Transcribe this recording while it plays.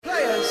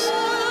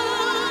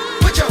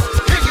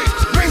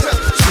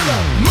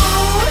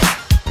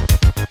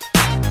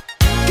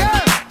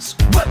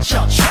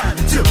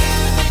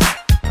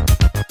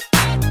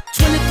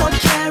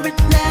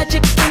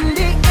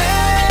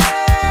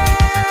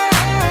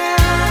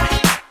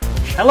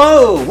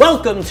Hello,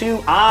 welcome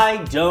to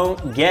I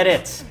Don't Get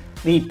It,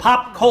 the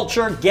pop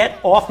culture Get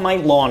Off My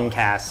Lawn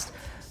cast,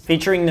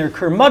 featuring their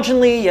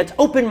curmudgeonly yet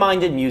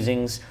open-minded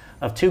musings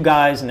of two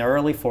guys in their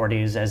early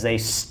 40s as they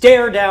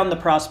stare down the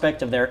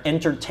prospect of their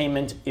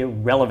entertainment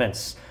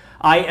irrelevance.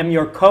 I am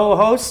your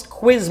co-host,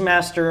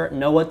 Quizmaster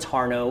Noah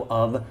Tarnow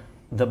of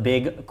The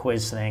Big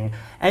Quiz Thing,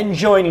 and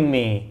joining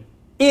me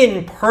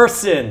in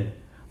person,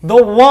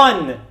 the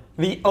one,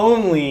 the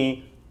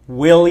only,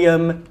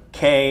 William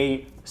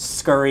K.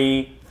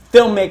 Scurry,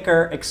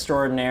 filmmaker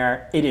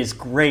extraordinaire. It is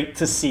great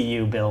to see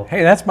you, Bill.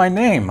 Hey, that's my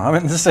name. I'm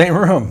in the same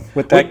room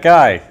with that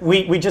guy.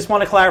 We just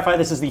want to clarify,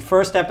 this is the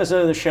first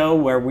episode of the show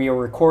where we are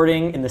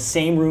recording in the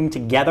same room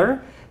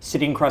together,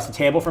 sitting across the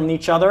table from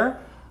each other.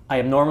 I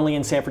am normally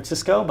in San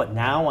Francisco, but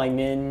now I'm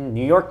in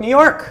New York, New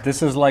York.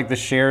 This is like the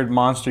shared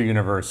monster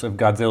universe of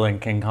Godzilla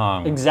and King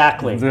Kong.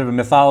 Exactly. There's a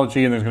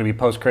mythology and there's going to be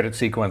post-credit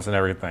sequence and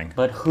everything.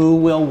 But who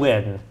will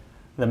win?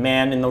 The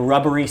man in the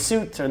rubbery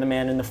suit or the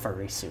man in the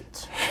furry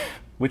suit?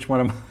 Which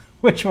one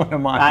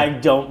am I? I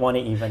don't want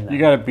to even know. You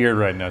got a beard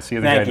right now, so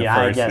you're the guy in the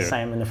furry suit. Yes, I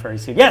am in the furry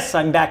suit. Yes,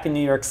 I'm back in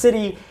New York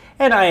City,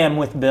 and I am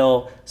with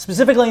Bill,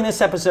 specifically in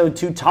this episode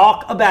to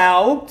talk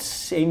about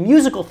a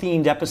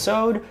musical-themed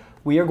episode.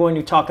 We are going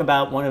to talk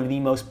about one of the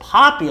most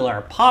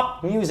popular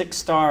pop music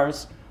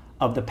stars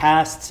of the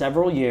past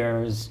several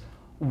years,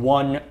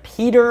 one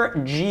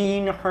Peter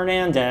Gene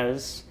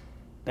Hernandez,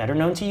 better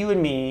known to you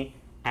and me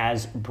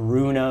as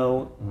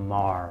Bruno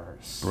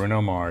Mars.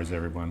 Bruno Mars,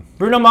 everyone.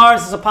 Bruno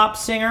Mars is a pop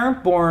singer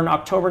born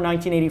October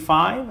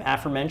 1985,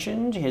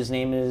 aforementioned.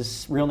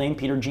 His real name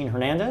Peter Gene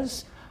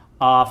Hernandez,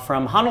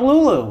 from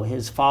Honolulu.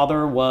 His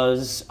father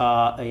was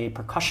a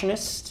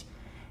percussionist,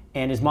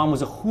 and his mom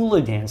was a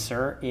hula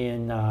dancer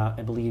in,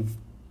 I believe,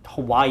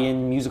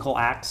 Hawaiian musical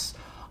acts.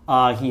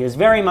 He is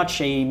very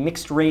much a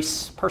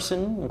mixed-race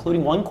person,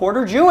 including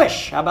one-quarter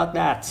Jewish. How about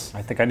that?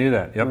 I think I knew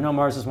that, yep. Bruno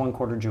Mars is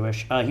one-quarter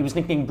Jewish. He was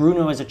nicknamed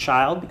Bruno as a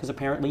child because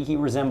apparently he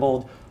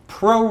resembled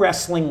pro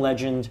wrestling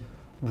legend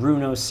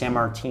Bruno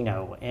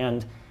Sammartino.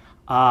 And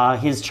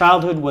his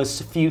childhood was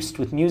suffused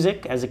with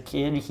music. As a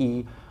kid,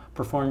 he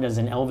performed as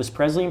an Elvis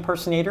Presley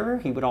impersonator.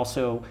 He would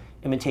also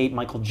imitate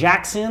Michael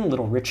Jackson,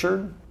 Little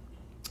Richard.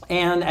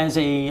 And as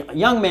a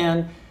young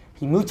man,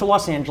 he moved to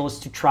Los Angeles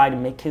to try to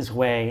make his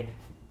way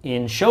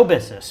in show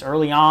business.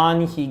 Early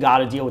on, he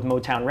got a deal with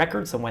Motown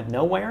Records that went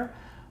nowhere.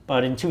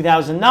 But in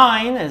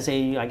 2009, as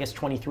a, I guess,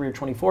 23 or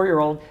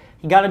 24-year-old,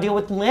 he got a deal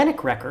with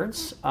Atlantic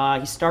Records.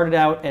 He started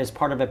out as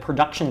part of a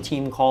production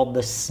team called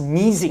the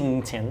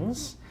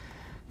Smeezingtons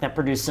that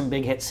produced some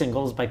big hit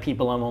singles by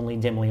people I'm only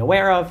dimly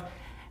aware of.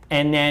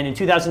 And then in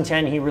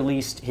 2010, he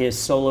released his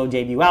solo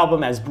debut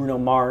album as Bruno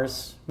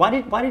Mars. Why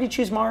did he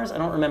choose Mars? I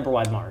don't remember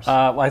why Mars.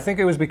 Well, I think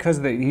it was because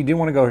he didn't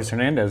want to go as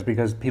Hernandez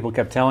because people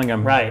kept telling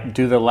him, right,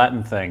 do the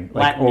Latin thing.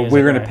 Latin music,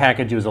 we're going to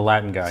package you as a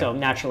Latin guy. So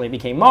naturally it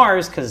became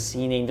Mars because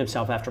he named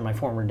himself after my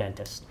former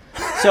dentist.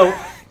 So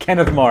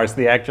Kenneth Mars,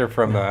 the actor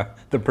from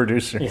The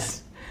Producers.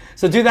 Yes.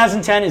 So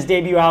 2010, his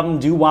debut album,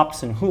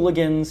 Doo-Wops and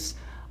Hooligans.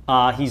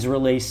 He's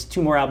released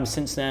two more albums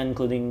since then,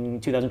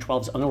 including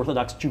 2012's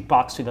Unorthodox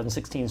Jukebox,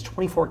 2016's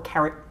 24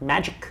 Karat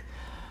Magic.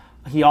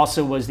 He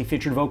also was the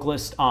featured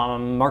vocalist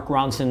on Mark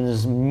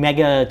Ronson's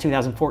mega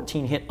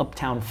 2014 hit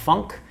Uptown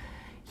Funk.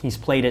 He's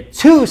played at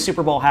 2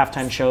 Super Bowl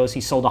halftime shows. He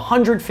sold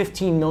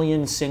 115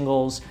 million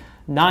singles,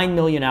 9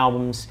 million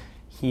albums.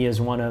 He was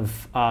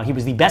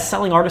the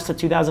best-selling artist of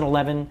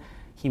 2011.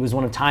 He was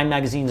one of Time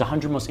Magazine's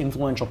 100 most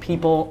influential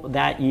people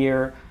that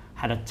year.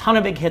 Had a ton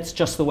of big hits,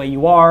 Just the Way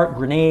You Are,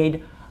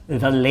 Grenade,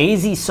 The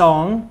Lazy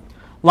Song,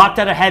 Locked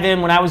Out of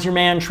Heaven, When I Was Your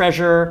Man,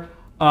 Treasure.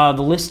 The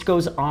list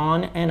goes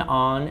on and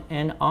on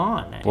and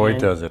on. Boy,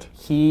 does it.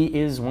 He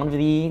is one of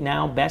the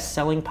now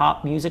best-selling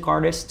pop music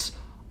artists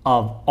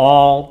of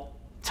all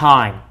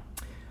time.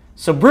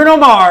 So Bruno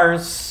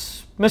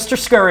Mars, Mr.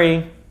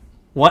 Scurry,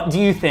 what do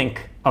you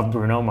think of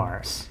Bruno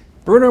Mars?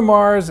 Bruno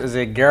Mars is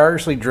a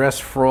garishly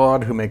dressed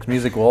fraud who makes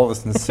music with all the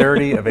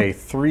sincerity of a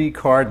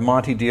 3-card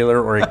Monte dealer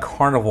or a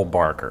carnival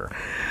barker.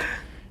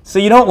 So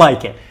you don't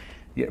like it?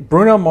 Yeah,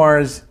 Bruno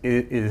Mars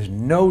is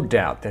no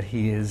doubt that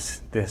he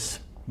is this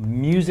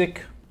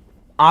music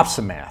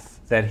opsimath,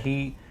 that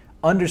he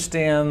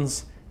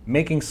understands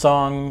making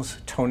songs,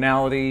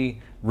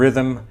 tonality,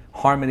 rhythm,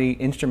 harmony,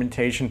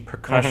 instrumentation,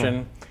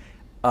 percussion.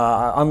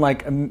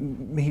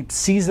 He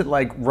sees it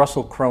like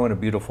Russell Crowe in A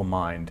Beautiful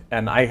Mind.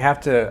 And I have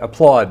to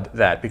applaud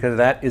that because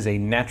that is a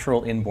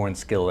natural inborn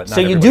skill that not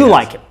So you everybody do has.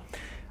 like him?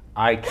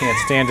 I can't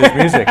stand his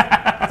music.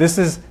 This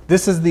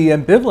is the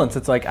ambivalence.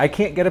 It's like I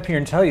can't get up here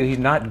and tell you he's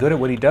not good at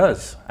what he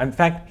does. In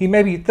fact, he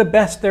may be the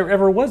best there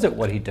ever was at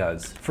what he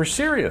does. For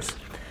serious.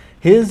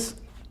 His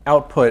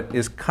output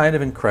is kind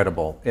of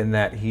incredible in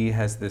that he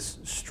has this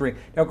string.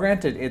 Now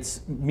granted, it's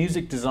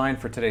music designed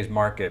for today's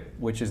market,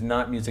 which is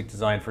not music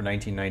designed for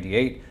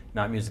 1998,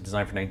 not music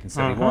designed for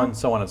 1971,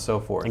 so on and so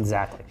forth.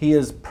 Exactly. He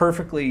is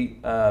perfectly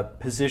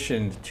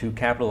positioned to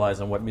capitalize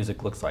on what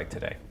music looks like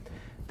today.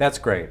 That's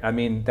great. I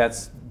mean,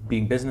 that's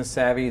being business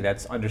savvy,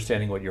 that's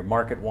understanding what your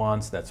market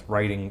wants, that's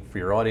writing for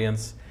your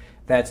audience,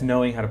 that's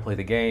knowing how to play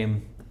the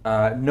game.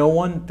 No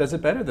one does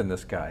it better than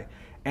this guy.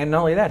 And not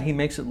only that, he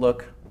makes it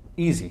look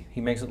easy.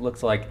 He makes it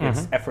look like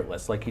it's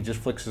effortless, like he just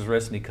flicks his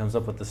wrist and he comes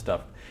up with the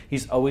stuff.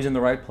 He's always in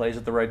the right place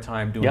at the right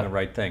time, doing the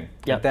right thing.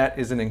 That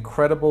is an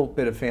incredible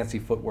bit of fancy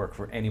footwork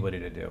for anybody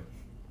to do.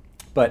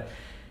 But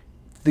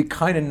the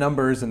kind of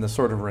numbers and the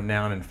sort of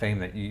renown and fame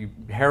that you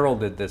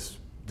heralded this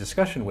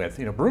discussion with,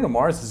 Bruno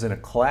Mars is in a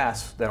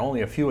class that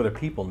only a few other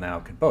people now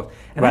could boast.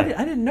 And I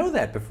didn't know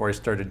that before I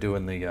started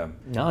doing the.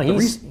 No,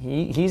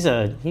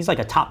 he's like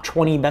a top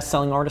 20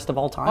 best-selling artist of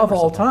all time. Of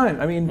all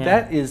time, I mean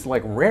that is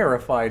like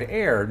rarefied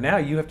air. Now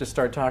you have to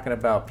start talking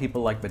about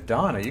people like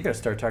Madonna. You got to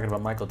start talking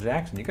about Michael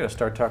Jackson. You got to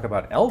start talking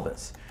about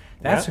Elvis.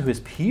 That's who his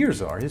peers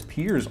are. His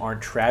peers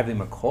aren't Travie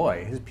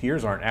McCoy. His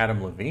peers aren't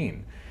Adam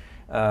Levine.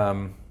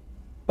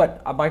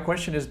 But my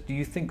question is, do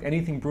you think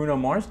anything Bruno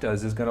Mars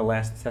does is going to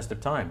last the test of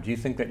time? Do you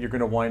think that you're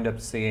going to wind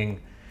up seeing,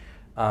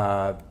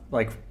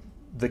 like,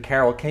 the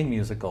Carole King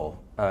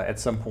musical at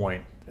some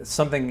point,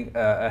 something,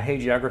 a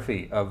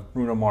hagiography of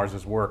Bruno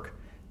Mars's work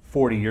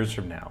 40 years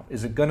from now?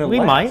 Is it going to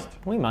last?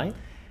 We might.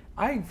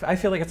 I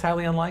feel like it's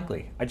highly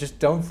unlikely. I just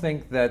don't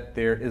think that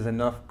there is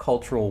enough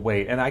cultural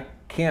weight. And I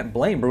can't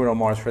blame Bruno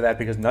Mars for that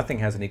because nothing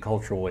has any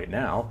cultural weight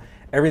now.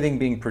 Everything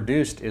being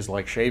produced is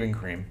like shaving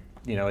cream.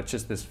 It's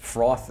just this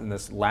froth and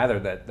this lather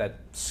that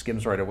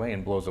skims right away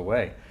and blows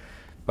away.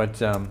 But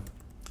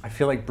I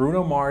feel like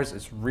Bruno Mars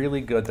is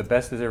really good, the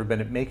best there's ever been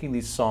at making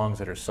these songs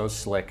that are so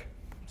slick,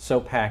 so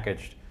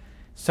packaged,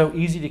 so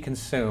easy to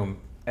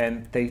consume,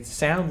 and they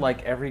sound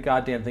like every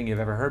goddamn thing you've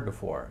ever heard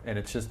before. And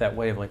it's just that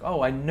way of like,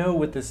 oh, I know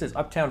what this is.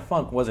 Uptown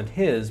Funk wasn't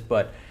his,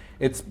 but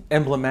it's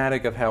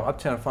emblematic of how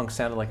Uptown Funk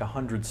sounded like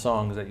 100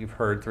 songs that you've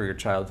heard through your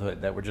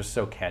childhood that were just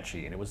so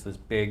catchy. And it was this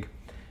big,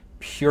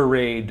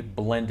 pureed,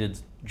 blended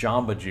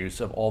Jamba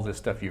Juice of all this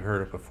stuff you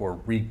heard of before,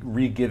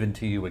 re-given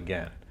to you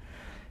again.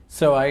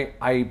 So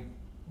I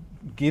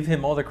give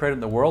him all the credit in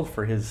the world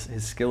for his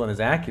skill and his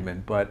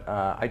acumen, but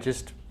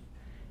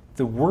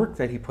the work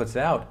that he puts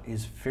out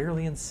is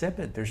fairly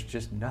insipid. There's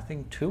just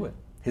nothing to it.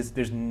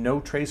 There's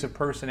no trace of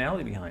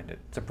personality behind it.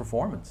 It's a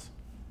performance.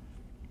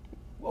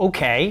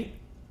 Okay,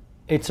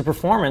 it's a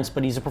performance,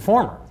 but he's a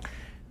performer.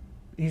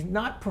 He's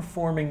not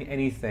performing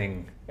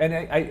anything. And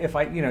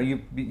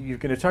you're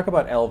going to talk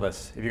about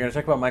Elvis, if you're going to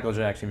talk about Michael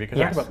Jackson, if you're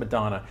going to talk about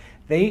Madonna,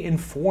 they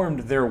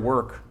informed their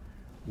work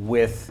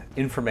with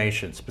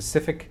information,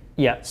 specific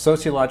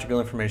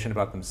sociological information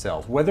about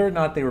themselves. Whether or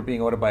not they were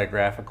being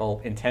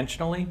autobiographical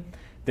intentionally,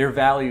 their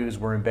values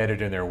were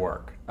embedded in their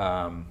work.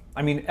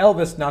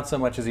 Elvis, not so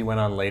much as he went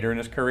on later in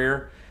his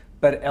career,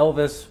 but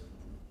Elvis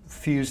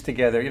fused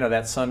together,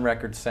 that Sun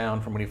Records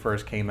sound from when he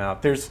first came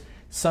out. There's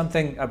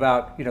something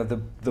about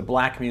the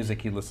black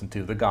music he listened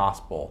to, the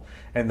gospel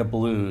and the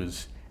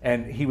blues,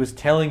 and he was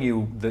telling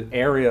you the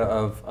area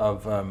of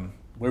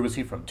where was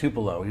he from?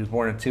 Tupelo. He was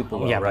born in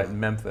Tupelo, right in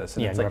Memphis.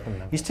 And it's like,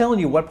 he's telling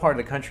you what part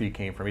of the country he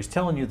came from. He's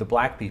telling you the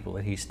black people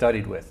that he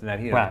studied with and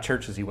that the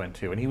churches he went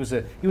to. And he was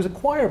a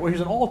choir boy. He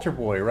was an altar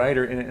boy, right,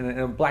 or in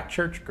a black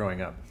church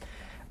growing up.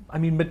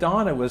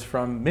 Madonna was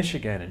from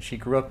Michigan, and she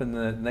grew up in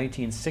the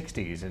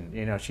 1960s,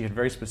 and she had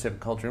very specific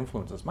cultural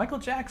influences. Michael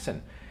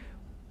Jackson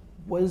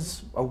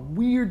was a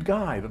weird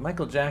guy, but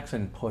Michael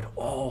Jackson put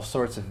all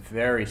sorts of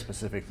very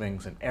specific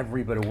things in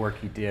every bit of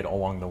work he did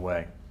along the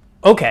way.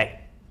 Okay.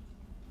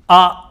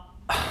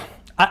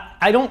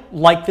 I don't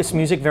like this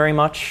music very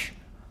much.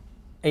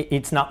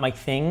 It's not my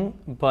thing,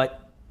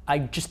 but I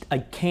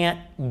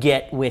can't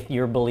get with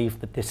your belief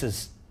that this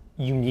is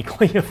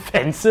uniquely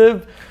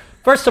offensive.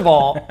 First of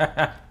all,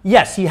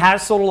 yes, he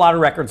has sold a lot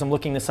of records. I'm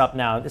looking this up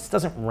now. This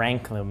doesn't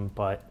rank them,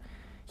 but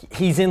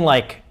he's in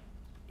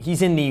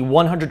the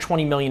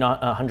 120 million,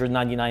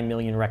 199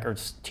 million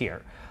records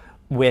tier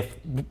with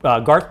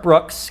Garth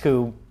Brooks,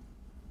 who,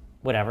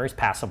 whatever, is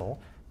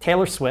passable.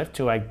 Taylor Swift,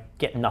 who I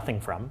get nothing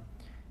from.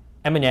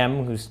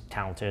 Eminem, who's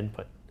talented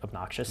but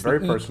obnoxious. Very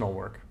personal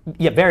work.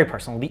 Yeah, very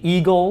personal. The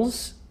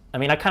Eagles. I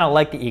kind of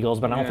like the Eagles,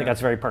 but I don't think that's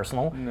very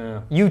personal.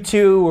 No.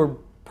 U2 are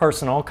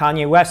personal.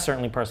 Kanye West,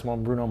 certainly personal.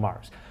 And Bruno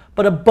Mars.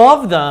 But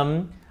above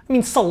them,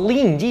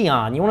 Celine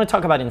Dion. You want to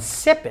talk about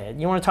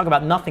insipid. You want to talk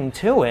about nothing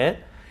to it.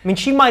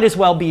 She might as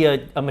well be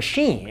a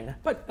machine.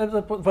 But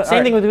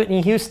Same thing with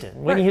Whitney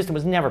Houston. Whitney Houston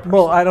was never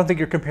personal. Well, I don't think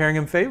you're comparing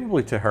him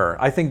favorably to her.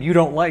 I think you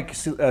don't like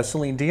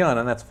Celine Dion,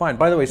 and that's fine.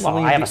 By the way,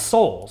 I have a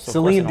soul. So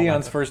Celine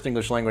Dion's first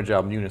English language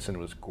album, Unison,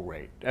 was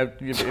great.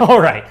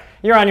 All right.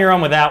 You're on your own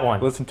with that one.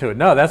 Listen to it.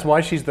 No, that's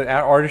why she's the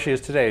artist she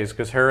is today, is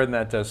because her and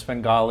that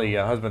Svengali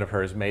husband of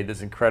hers made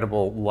this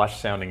incredible,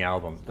 lush-sounding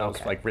album that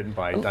was written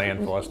by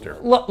Diane Foster.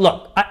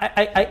 Look,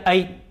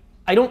 I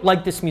don't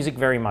like this music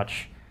very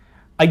much.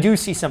 I do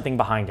see something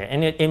behind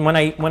it, and when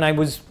I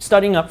was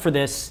studying up for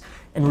this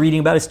and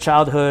reading about his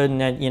childhood and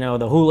that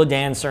the hula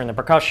dancer and the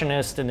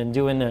percussionist and then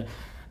doing the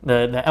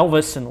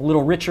Elvis and the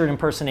Little Richard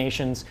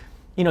impersonations,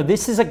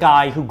 this is a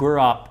guy who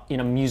grew up in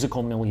a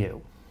musical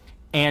milieu,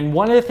 and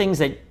one of the things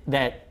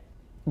that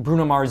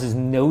Bruno Mars is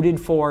noted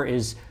for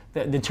is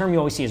the term you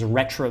always see is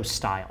retro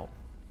style,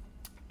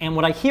 and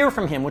what I hear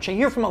from him, which I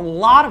hear from a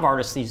lot of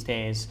artists these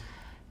days,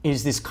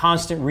 is this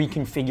constant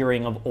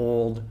reconfiguring of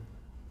old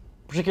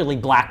particularly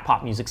black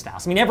pop music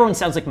styles. I mean, everyone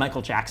sounds like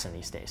Michael Jackson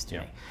these days to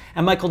me.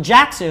 And Michael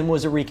Jackson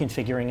was a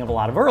reconfiguring of a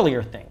lot of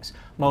earlier things.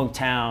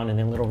 Motown and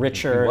then Little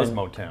Richard. He was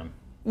Motown.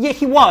 Yeah,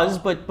 he was,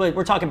 but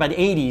we're talking about the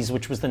 80s,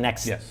 which was the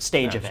next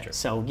stage of it. True.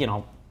 So, you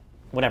know,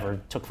 whatever,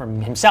 took from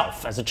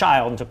himself as a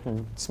child, and took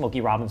from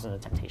Smokey Robinson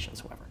and the Temptations,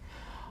 whoever,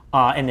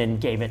 and then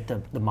gave it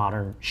the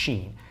modern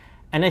sheen.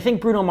 And I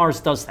think Bruno Mars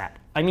does that.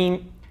 I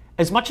mean,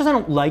 as much as I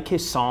don't like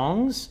his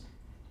songs,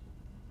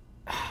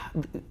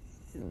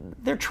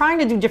 they're trying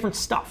to do different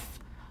stuff.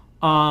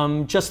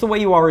 Just the Way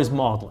You Are is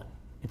maudlin.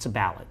 It's a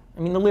ballad.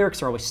 I mean, the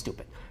lyrics are always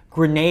stupid.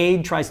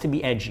 Grenade tries to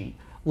be edgy.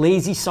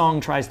 Lazy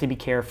Song tries to be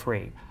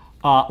carefree.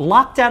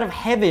 Locked Out of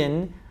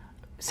Heaven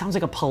sounds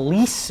like a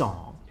Police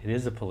song. It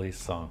is a Police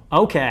song.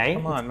 Okay.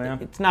 Come on, man.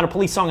 It's not a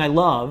Police song I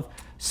love.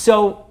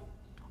 So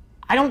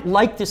I don't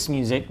like this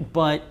music,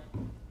 and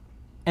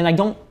I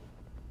don't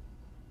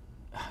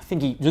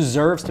think he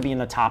deserves to be in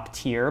the top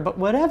tier, but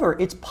whatever.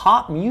 It's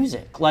pop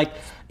music. Like,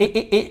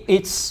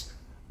 it's,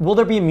 will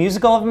there be a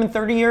musical of him in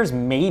 30 years?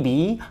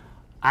 Maybe.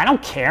 I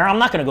don't care. I'm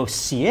not going to go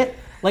see it.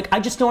 Like, I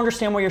just don't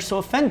understand why you're so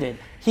offended.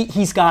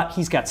 He's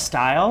got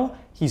style.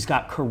 He's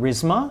got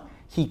charisma.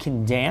 He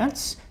can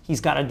dance.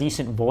 He's got a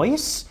decent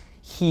voice.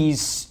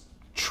 He's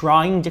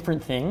trying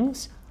different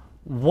things.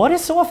 What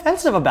is so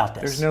offensive about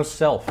this? There's no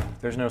self.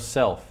 There's no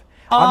self.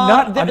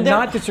 I'm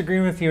not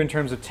disagreeing with you in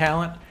terms of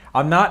talent.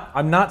 I'm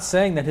not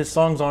saying that his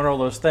songs aren't all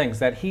those things.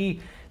 That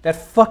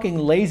fucking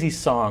Lazy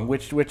Song,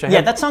 which I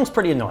have, that song's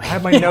pretty annoying. I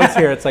have my notes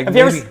here. It's like have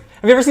you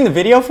ever seen the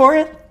video for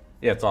it?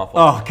 Yeah, it's awful.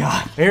 Oh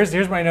God.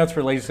 Here's my notes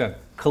for Lazy Song.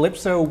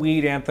 Calypso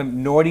weed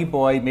anthem, Naughty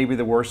Boy, maybe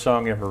the worst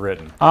song ever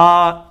written.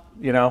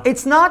 You know,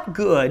 it's not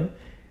good.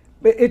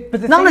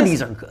 But none of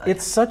these are good.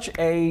 It's such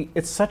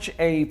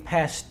a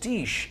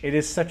pastiche. It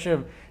is such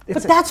a.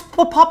 But that's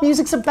what pop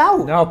music's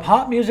about. No,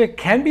 pop music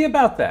can be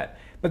about that.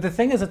 But the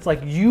thing is, it's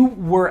like you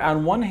were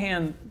on one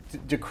hand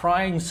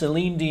decrying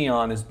Celine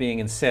Dion as being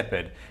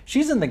insipid.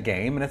 She's in the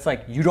game, and it's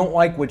like you don't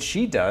like what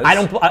she does.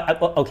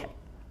 Okay.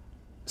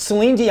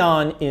 Celine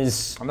Dion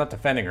is. I'm not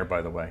defending her,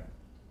 by the way.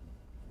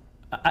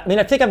 I mean,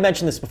 I think I've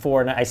mentioned this before,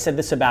 and I said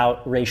this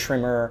about Ray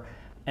Schrimmer,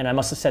 and I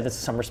must have said this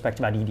in some respect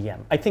about EDM.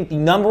 I think the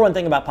number one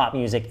thing about pop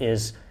music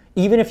is,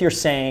 even if you're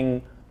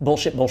saying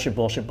bullshit, bullshit,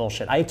 bullshit,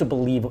 bullshit, I have to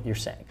believe what you're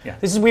saying. Yeah.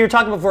 This is, we were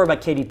talking before about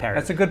Katy Perry.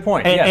 That's a good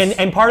point, and, yes.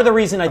 and part of the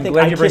reason I think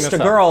I Kissed a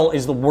Girl up.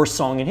 Is the worst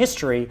song in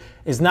history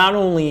is not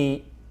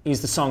only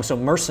is the song so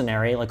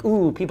mercenary, like,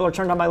 ooh, people are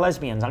turned on by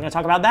lesbians. I'm going to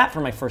talk about that for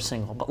my first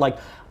single. But, like,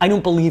 I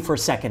don't believe for a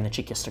second that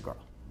she kissed a girl.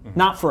 Mm-hmm.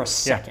 Not for a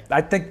second.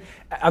 Yeah,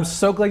 I'm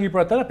so glad you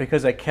brought that up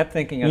because I kept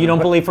thinking. You don't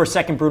believe for a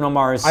second Bruno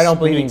Mars. I don't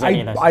believe.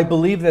 any of this. I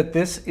believe that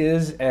this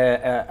is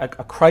a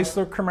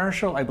Chrysler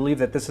commercial. I believe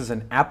that this is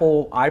an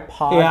Apple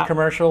iPod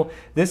commercial.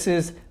 This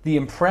is the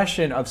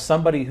impression of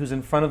somebody who's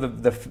in front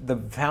of the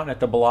fountain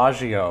at the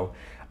Bellagio,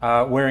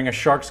 wearing a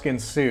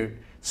sharkskin suit,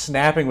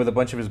 snapping with a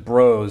bunch of his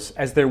bros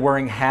as they're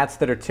wearing hats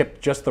that are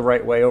tipped just the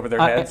right way over their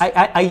heads,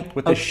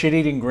 with the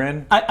shit-eating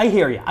grin. I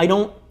hear you.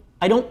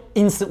 I don't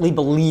instantly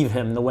believe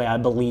him the way I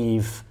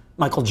believe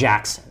Michael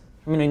Jackson.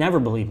 I mean, I never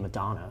believed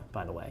Madonna,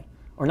 by the way.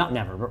 Or not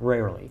never, but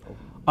rarely.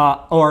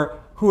 Or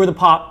who are the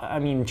pop, I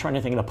mean, trying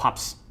to think of the pop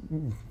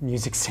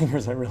music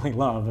singers I really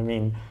love. I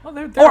mean, well,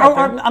 they're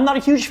or I'm not a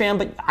huge fan,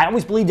 but I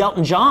always believed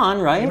Elton John,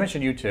 right? You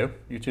mentioned U2.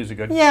 U2's a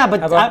good. Yeah,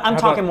 but I'm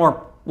talking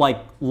more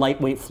like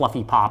lightweight,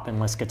 fluffy pop and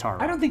less guitar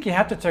rock. I don't think you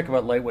have to talk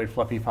about lightweight,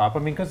 fluffy pop. I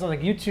mean, because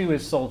like U2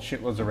 has sold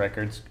shitloads of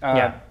records.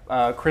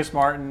 Chris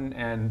Martin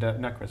and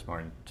not Chris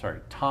Martin,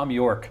 sorry, Tom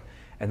York,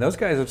 and those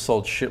guys have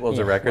sold shitloads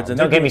of records. Well, and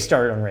don't get me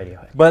started on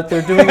Radiohead. But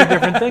they're doing a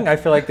different thing. I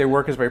feel like their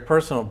work is very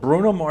personal.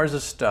 Bruno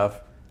Mars's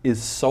stuff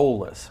is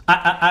soulless.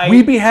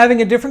 We'd be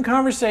having a different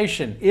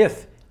conversation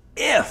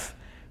if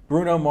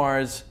Bruno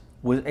Mars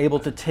was able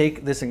to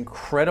take this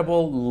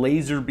incredible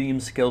laser beam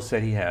skill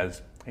set he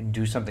has and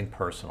do something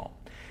personal.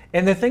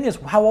 And the thing is,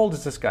 how old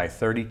is this guy?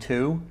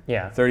 32?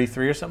 Yeah.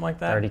 33 or something like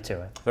that?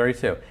 32.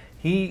 32.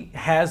 He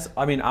has,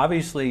 I mean,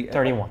 obviously...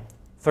 31.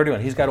 31.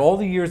 He's got all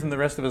the years in the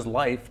rest of his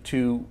life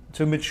to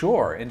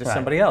mature into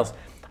somebody else.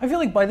 I feel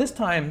like by this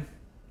time,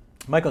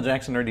 Michael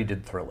Jackson already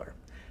did Thriller,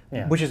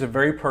 which is a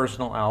very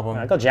personal album.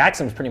 Michael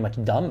Jackson was pretty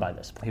much done by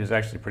this point. He was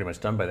actually pretty much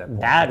done by that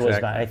point. Bad was,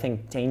 I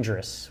think,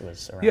 Dangerous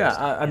was around.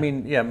 Yeah, I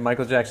mean,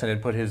 Michael Jackson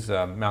had put his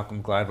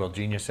Malcolm Gladwell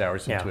Genius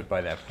Hours into it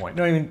by that point.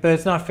 No, I mean, but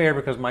it's not fair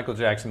because Michael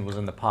Jackson was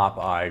in the pop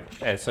eye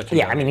at such a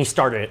young I mean, he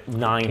started at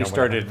 9. He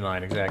started at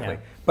 9, exactly. Yeah.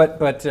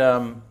 But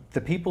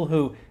the people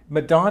who...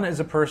 Madonna is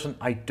a person,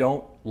 I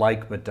don't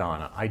like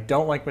Madonna.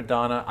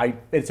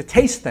 It's a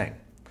taste thing.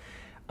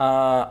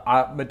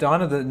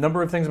 Madonna, the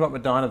number of things about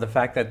Madonna, the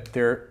fact that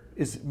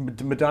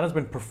Madonna's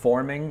been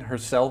performing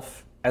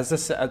herself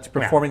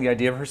performing the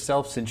idea of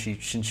herself since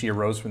she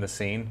arose from the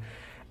scene,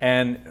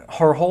 and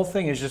her whole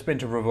thing has just been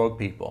to provoke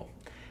people,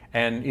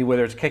 and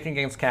whether it's kicking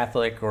against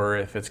Catholic or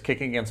if it's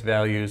kicking against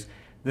values,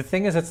 the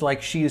thing is, it's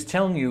like she's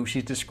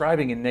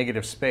describing in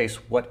negative space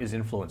what has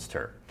influenced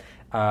her.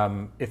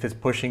 If it's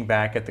pushing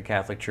back at the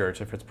Catholic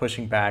Church, if it's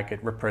pushing back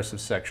at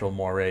repressive sexual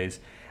mores.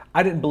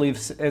 I didn't believe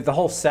the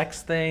whole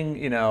sex thing.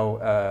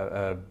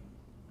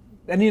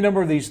 Any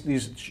number of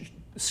these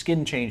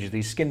skin changes,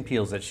 these skin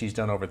peels that she's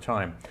done over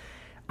time.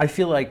 I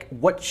feel like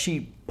what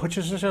she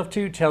pushes herself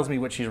to tells me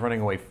what she's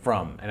running away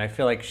from, and I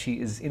feel like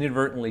she is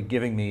inadvertently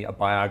giving me a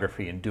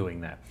biography in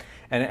doing that.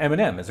 And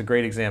Eminem is a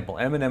great example.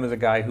 Eminem is a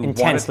guy who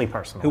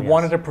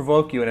wanted to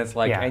provoke you, and it's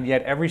like, and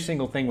yet every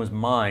single thing was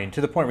mine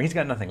to the point where he's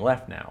got nothing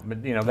left now.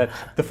 But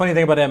the funny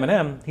thing about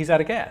Eminem, he's out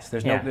of gas.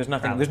 There's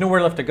nothing. There's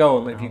nowhere left to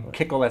go if you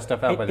kick all that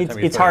stuff out by the time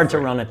you're 33. It's hard to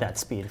run at that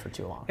speed for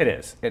too long. It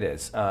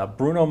is.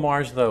 Bruno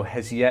Mars though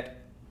has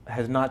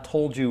not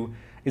told you.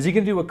 Is he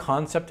going to do a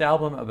concept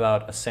album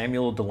about a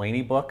Samuel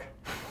Delaney book?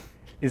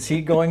 Is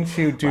he going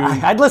to do?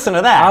 I'd listen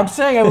to that. I'm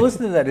saying I would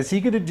listen to that. Is he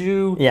going to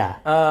do?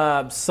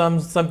 Yeah.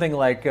 Something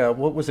like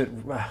what was it?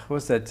 What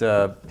was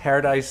that?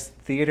 Paradise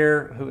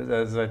Theater? Who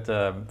was that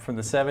from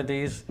the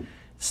 '70s?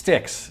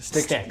 Styx.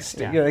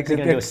 Yeah. He's going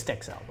to do a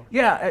Styx album.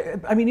 Yeah.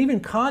 I mean, even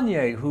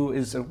Kanye, who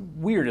is a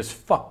weird as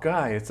fuck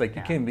guy. It's like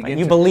you can't begin.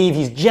 You believe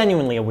he's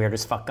genuinely a weird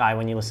as fuck guy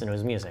when you listen to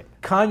his music.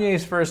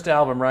 Kanye's first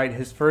album, right?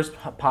 His first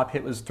pop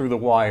hit was Through the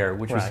Wire,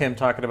 which was him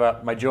talking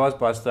about my jaw's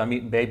busted. I'm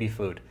eating baby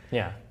food.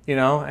 Yeah.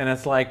 And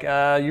it's like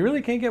you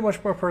really can't get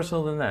much more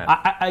personal than that.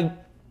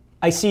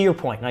 I see your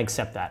point, and I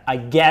accept that. I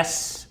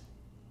guess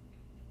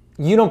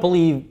you don't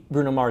believe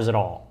Bruno Mars at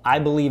all. I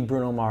believe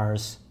Bruno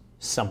Mars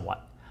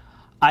somewhat.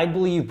 I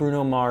believe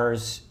Bruno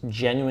Mars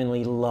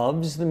genuinely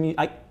loves the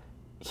music.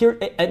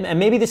 And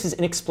maybe this is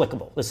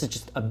inexplicable. This is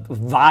just a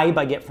vibe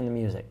I get from the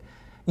music.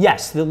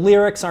 Yes, the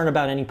lyrics aren't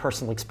about any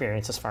personal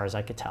experience as far as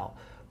I could tell,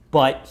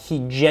 but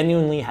he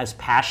genuinely has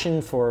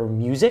passion for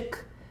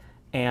music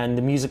and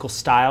the musical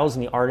styles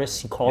and the artists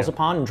he calls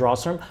upon and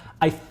draws from.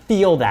 I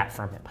feel that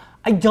from him.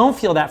 I don't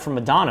feel that from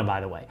Madonna,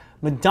 by the way.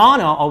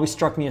 Madonna always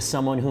struck me as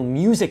someone who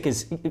music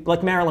is,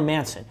 like Marilyn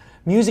Manson,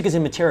 music is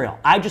immaterial.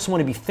 I just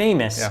want to be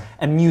famous,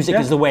 and music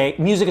is the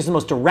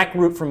most direct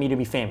route for me to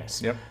be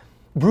famous. Yep.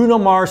 Bruno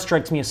Mars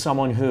strikes me as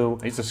someone who...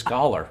 He's a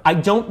scholar. I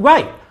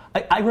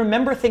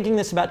remember thinking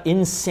this about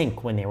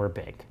NSYNC when they were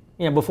big.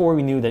 Before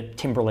we knew that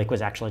Timberlake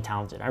was actually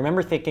talented. I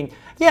remember thinking,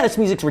 this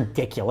music's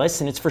ridiculous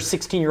and it's for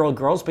 16-year-old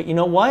girls, but you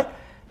know what?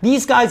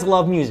 These guys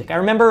love music. I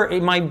remember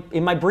in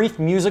my brief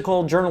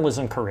musical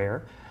journalism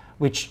career,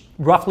 which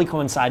roughly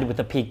coincided with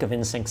the peak of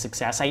NSYNC's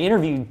success, I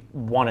interviewed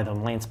one of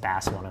them, Lance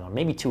Bass, one of them,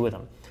 maybe two of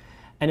them.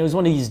 And it was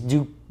one of these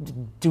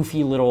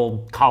doofy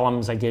little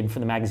columns I did for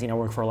the magazine I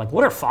work for, like,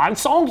 what are 5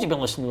 songs you've been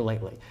listening to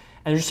lately?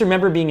 And I just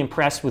remember being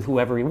impressed with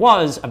whoever he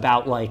was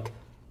about, like,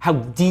 how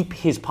deep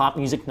his pop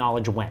music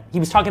knowledge went. He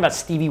was talking about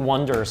Stevie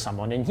Wonder or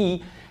someone, and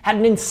he had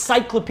an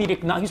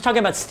encyclopedic knowledge. He was talking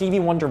about Stevie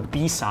Wonder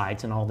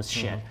B-sides and all this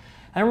shit.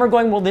 I remember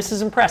going, well, this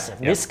is impressive.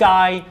 Yep. This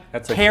guy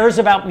cares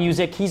about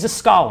music. He's a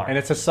scholar. And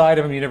it's a side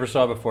of him you never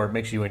saw before. It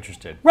makes you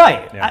interested.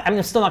 Right. Yeah. I'm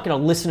still not going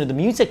to listen to the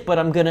music, but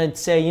I'm going to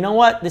say, you know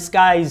what? This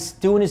guy's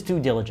doing his due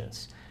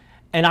diligence.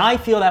 And I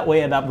feel that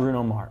way about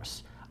Bruno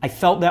Mars. I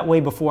felt that way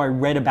before I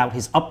read about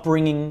his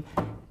upbringing,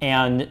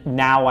 and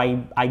now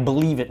I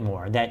believe it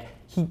more, that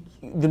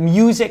the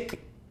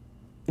music,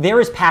 there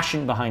is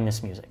passion behind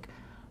this music.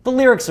 The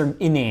lyrics are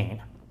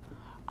inane.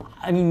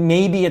 I mean,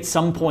 maybe at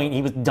some point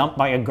he was dumped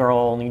by a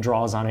girl and he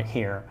draws on it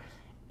here.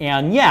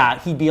 And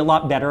he'd be a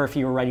lot better if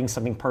he were writing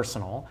something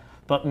personal.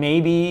 But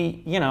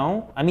maybe, I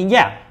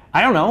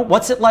don't know.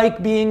 What's it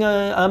like being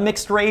a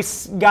mixed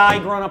race guy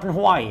growing up in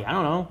Hawaii? I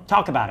don't know.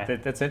 Talk about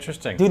it. That's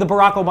interesting. Do the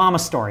Barack Obama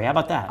story. How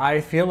about that?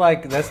 I feel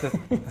like that's the...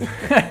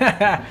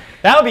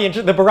 That would be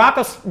interesting. The Barack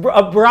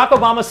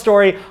Obama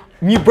story,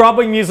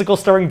 Broadway musical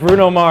starring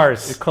Bruno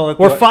Mars.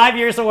 We're 5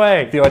 years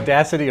away. The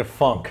audacity of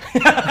funk.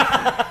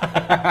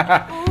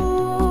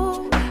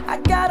 I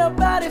got a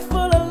body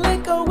full of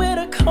liquor with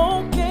a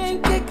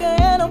cocaine kicker,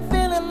 and I'm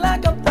feeling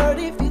like I'm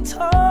 30 feet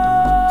tall.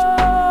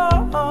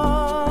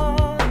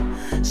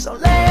 So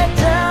lay it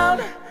down,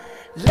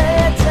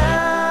 lay it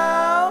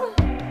down.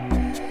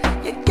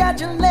 You got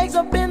your legs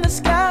up in the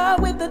sky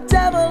with the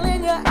devil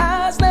in your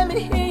eyes. Let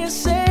me hear you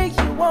say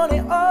you want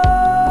it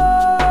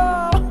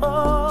all.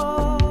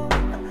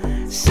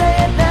 Say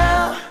it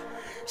now,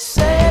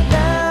 say it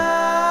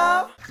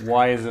now.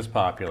 Why is this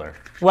popular?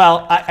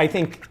 Well, I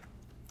think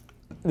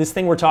this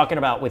thing we're talking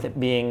about with it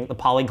being the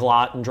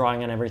polyglot and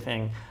drawing on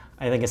everything,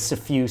 I think it's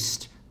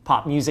suffused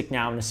pop music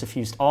now and it's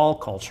suffused all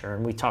culture.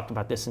 And we talked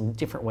about this in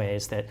different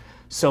ways, that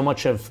so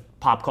much of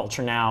pop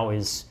culture now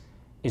is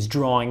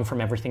drawing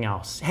from everything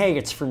else. Hey,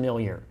 it's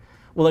familiar.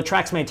 Well, it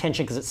attracts my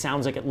attention because it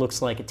sounds like, it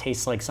looks like, it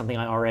tastes like something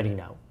I already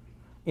know.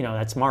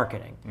 That's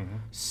marketing. Mm-hmm.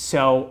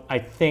 So I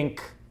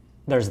think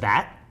there's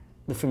that,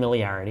 the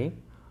familiarity.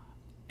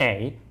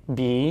 A.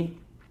 B.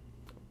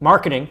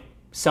 Marketing.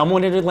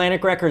 Someone at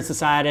Atlantic Records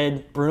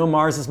decided Bruno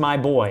Mars is my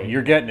boy.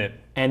 You're getting it.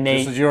 And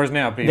this is yours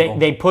now, people.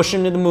 They push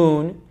him to the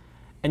moon.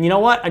 And you know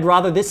what? I'd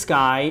rather this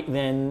guy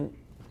than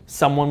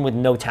someone with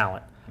no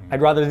talent. Mm-hmm.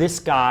 I'd rather this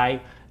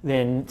guy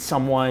than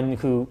someone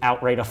who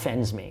outright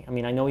offends me. I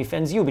mean, I know he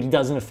offends you, but he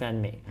doesn't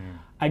offend me.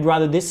 I'd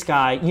rather this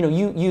guy,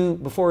 you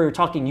before we were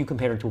talking, you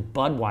compared it to a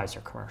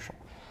Budweiser commercial.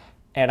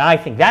 And I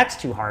think that's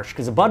too harsh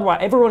because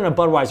everyone in a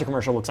Budweiser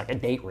commercial looks like a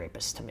date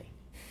rapist to me.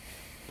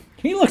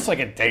 He looks like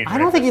a date rapist. I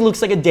don't think he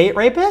looks like a date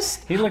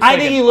rapist. He looks I like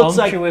think an he looks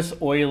unctuous,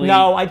 oily...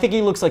 No, I think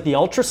he looks like the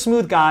ultra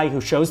smooth guy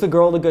who shows the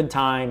girl a good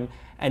time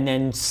and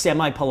then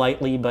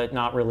semi-politely but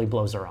not really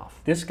blows her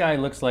off. This guy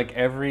looks like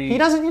He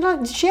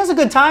doesn't, she has a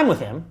good time with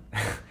him.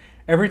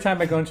 Every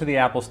time I go into the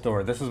Apple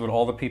store, this is what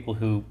all the people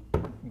who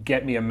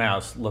get me a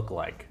mouse look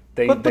like.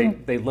 They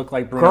look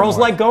like Bruno Girls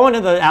Mars. like going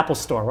to the Apple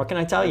store. What can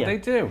I tell you? They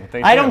do.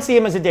 I don't see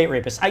him as a date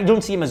rapist. I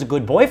don't see him as a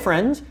good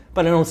boyfriend,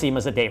 but I don't see him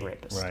as a date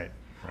rapist. Right.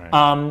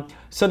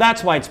 So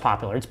that's why it's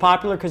popular. It's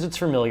popular because it's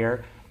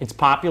familiar. It's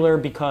popular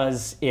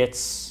because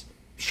it's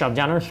shoved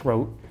down our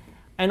throat.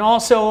 And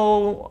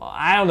also,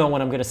 I don't know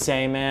what I'm going to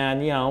say,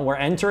 man. You know, we're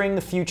entering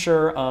the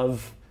future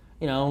of,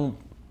 you know,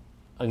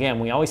 again,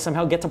 we always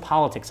somehow get to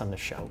politics on this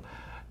show.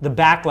 The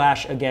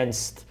backlash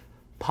against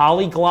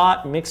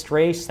polyglot, mixed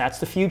race, that's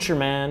the future,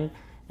 man.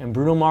 And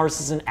Bruno Mars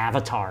is an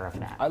avatar of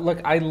that. Look,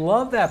 I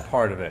love that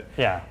part of it.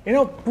 Yeah. You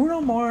know,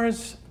 Bruno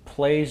Mars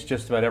plays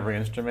just about every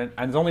instrument,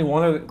 and there's only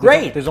one other.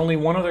 Great. There's only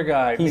one other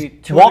guy. He's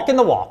walking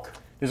the walk.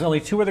 There's only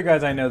two other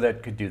guys I know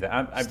that could do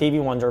that. Stevie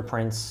Wonder,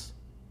 Prince.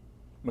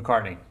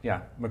 McCartney.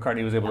 Yeah,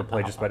 McCartney was able to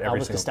play just about every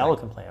Elvis single Costello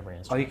thing. can play every Oh,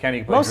 instrument. he can. He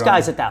can play Most drums,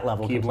 guys at that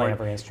level keyboard. can play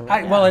every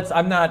instrument. Well,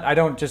 I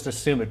don't just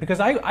assume it because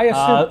I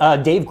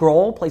assume. Dave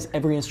Grohl plays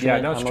every Yeah,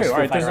 instrument. no, it's on true. most All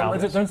right, Foo Fighter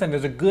albums.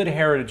 there's a good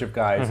heritage of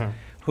guys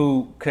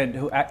who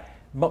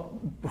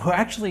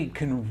actually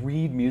can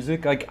read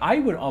music. Like I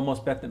would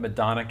almost bet that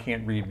Madonna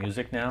can't read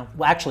music now.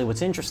 Well, actually,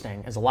 what's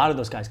interesting is a lot of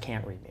those guys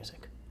can't read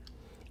music.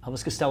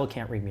 Elvis Costello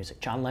can't read music.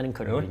 John Lennon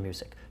couldn't read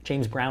music.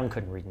 James Brown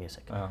couldn't read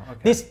music. Oh,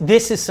 okay.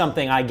 This is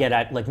something I get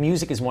at. Like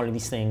music is one of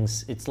these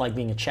things. It's like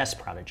being a chess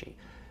prodigy.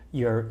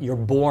 You're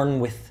born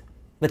with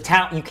the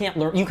talent. You can't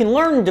learn. You can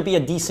learn to be a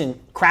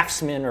decent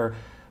craftsman or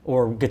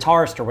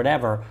guitarist or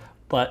whatever.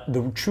 But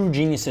the true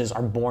geniuses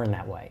are born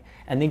that way,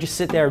 and they just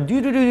sit there. They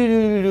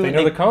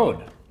know the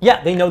code.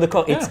 Yeah, they know the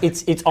code. Yeah.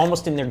 It's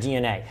almost in their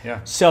DNA.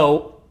 Yeah.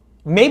 So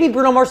maybe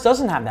Bruno Mars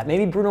doesn't have that.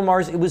 Maybe Bruno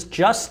Mars, it was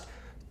just,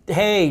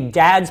 hey,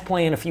 dad's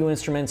playing a few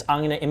instruments, I'm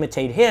going to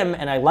imitate him,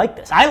 and I like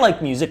this. I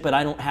like music, but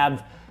I don't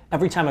have,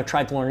 every time I've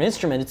tried to learn an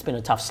instrument, it's been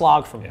a tough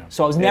slog for me. Yeah.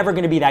 So I was never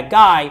going to be that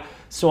guy,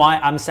 so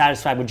I'm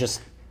satisfied with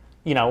just,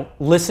 you know,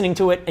 listening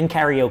to it and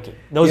karaoke.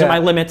 Those are my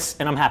limits,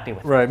 and I'm happy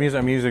with it. Right,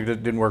 music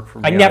didn't work for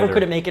me. I never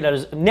could have made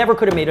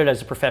it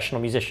as a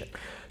professional musician.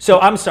 So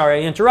I'm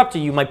sorry I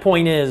interrupted you. My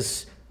point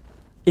is,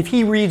 if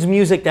he reads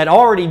music, that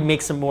already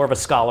makes him more of a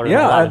scholar than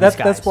a lot of these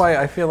guys. That's why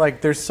I feel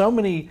like there's so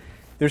many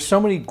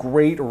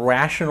great,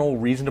 rational,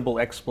 reasonable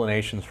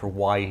explanations for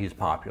why he's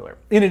popular.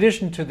 In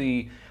addition to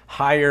the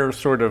higher,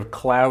 sort of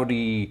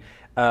cloudy,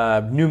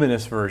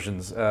 numinous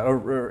versions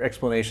or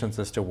explanations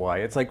as to why.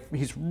 It's like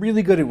he's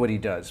really good at what he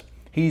does.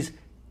 He's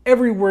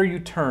everywhere you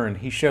turn,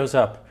 he shows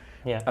up.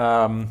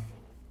 Yeah.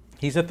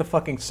 He's at the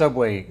fucking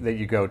Subway that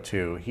you go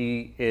to.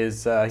 He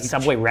is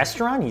Subway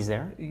restaurant, he's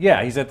there.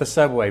 Yeah, he's at the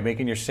Subway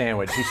making your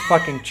sandwich. He's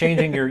fucking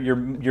changing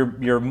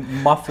your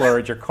muffler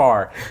at your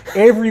car.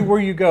 Everywhere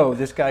you go,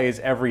 this guy is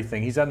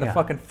everything. He's on the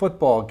fucking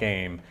football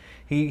game.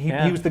 He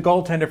was the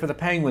goaltender for the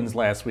Penguins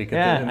last week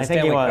in the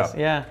Stanley Cup.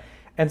 Yeah.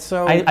 And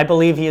so I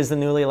believe he is the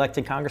newly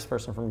elected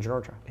congressperson from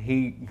Georgia.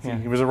 he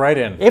was a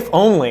write-in. If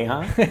only,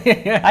 huh?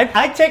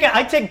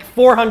 I take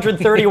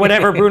 430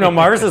 whatever Bruno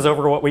Mars is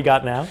over what we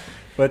got now.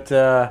 But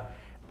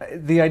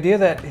the idea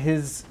that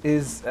his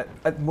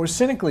more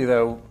cynically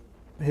though,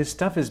 his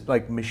stuff is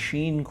like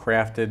machine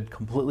crafted,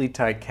 completely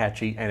tight,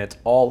 catchy, and it's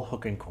all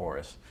hook and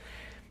chorus.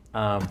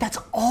 But that's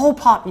all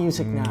pop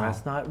music now.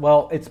 That's not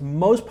well. It's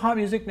most pop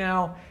music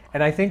now,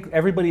 and I think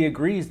everybody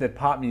agrees that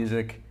pop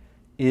music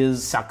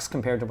sucks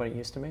compared to what it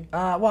used to be.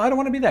 Well, I don't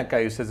want to be that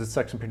guy who says it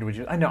sucks compared to what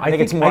you. I know. I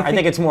think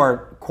it's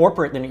more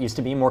corporate than it used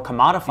to be, more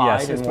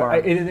commodified.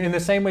 Yes, in the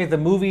same way the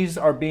movies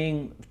are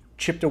being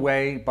chipped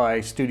away by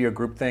studio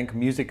groupthink,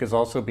 music is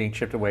also being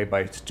chipped away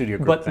by studio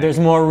groupthink. But there's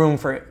more room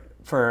for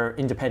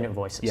independent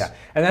voices. Yeah,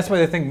 and that's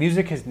why I think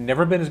music has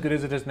never been as good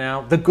as it is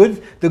now. The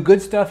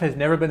good stuff has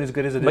never been as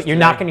good as it is. But you're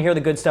not going to hear the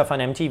good stuff on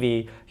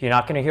MTV. You're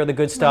not going to hear the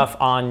good stuff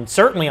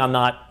certainly on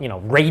not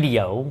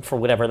radio for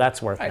whatever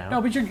that's worth now.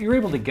 No, but you're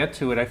able to get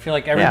to it. I feel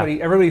like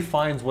everybody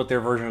finds what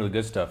their version of the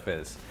good stuff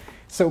is.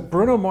 So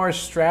Bruno Mars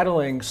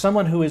straddling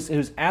someone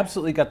who's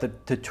absolutely got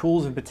the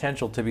tools and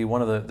potential to be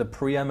one of the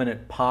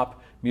preeminent pop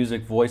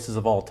music voices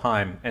of all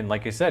time, and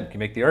like I said, can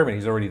make the urban.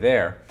 He's already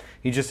there.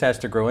 He just has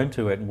to grow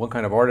into it. And what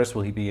kind of artist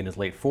will he be in his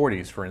late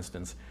 40s, for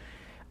instance?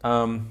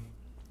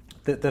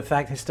 The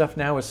fact his stuff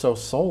now is so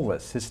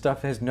soulless. His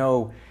stuff has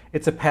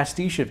it's a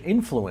pastiche of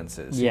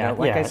influences.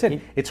 I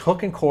said, it's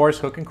hook and chorus,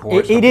 hook and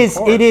chorus. It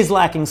is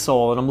lacking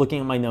soul, and I'm looking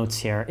at my notes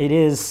here. It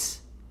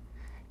is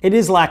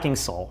lacking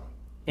soul.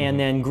 And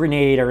then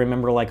Grenade, I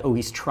remember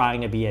he's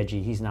trying to be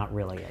edgy. He's not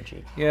really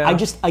edgy. Yeah.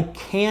 I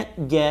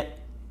can't get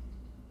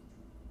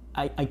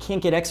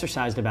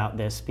exercised about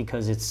this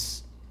because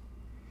it's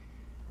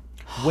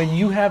when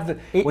you have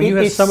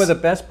some of the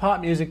best pop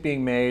music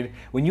being made,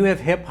 when you have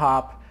hip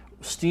hop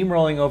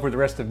steamrolling over the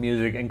rest of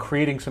music and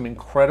creating some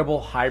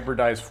incredible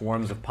hybridized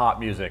forms of pop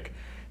music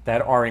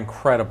that are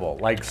incredible,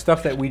 like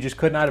stuff that we just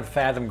could not have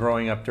fathomed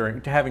growing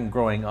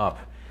up.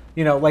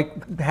 You know,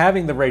 like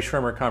having the Ray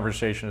Shremmer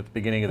conversation at the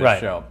beginning of the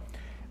show,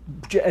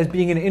 as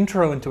being an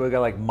intro into a guy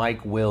like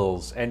Mike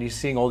Wills, and you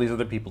seeing all these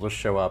other people just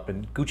show up,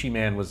 and Gucci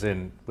Man was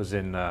in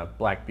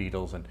Black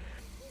Beatles, and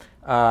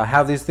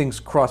how these things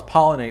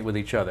cross-pollinate with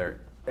each other.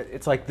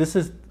 It's like this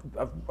is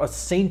a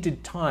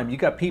sainted time. You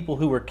got people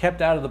who were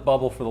kept out of the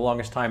bubble for the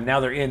longest time. Now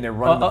they're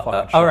running the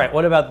fucking show. All right,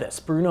 what about this?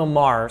 Bruno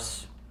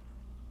Mars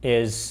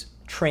is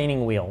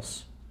training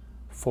wheels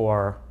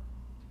for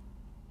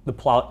the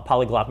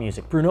polyglot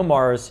music. Bruno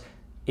Mars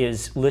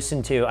is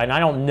listened to, and I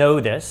don't know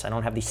this, I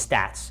don't have these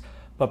stats,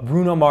 but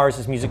Bruno Mars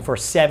is music for a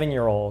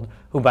 7-year-old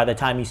who by the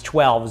time he's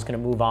 12 is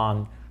going to move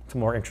on to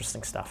more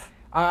interesting stuff.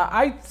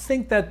 I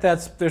think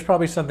there's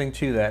probably something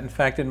to that. In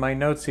fact, in my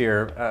notes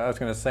here, I was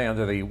going to say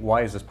under the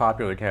why is this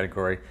popular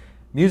category,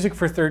 music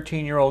for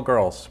 13-year-old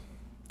girls.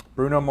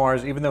 Bruno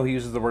Mars, even though he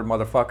uses the word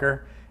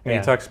motherfucker, and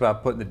he talks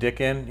about putting the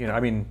dick in, you know, I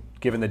mean,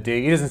 giving the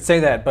D. He doesn't say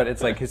that, but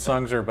it's like his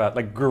songs are about,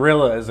 like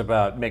Gorilla is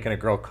about making a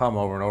girl come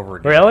over and over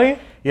again. Really?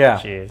 Yeah.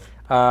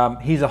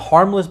 Jeez. He's a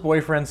harmless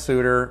boyfriend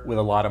suitor with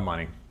a lot of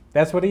money.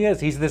 That's what he is.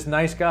 He's this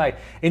nice guy.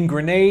 In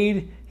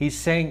Grenade, he's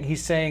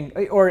saying,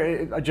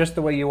 or Just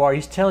the Way You Are,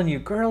 he's telling you,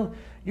 girl,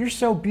 you're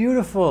so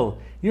beautiful.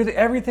 You're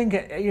everything,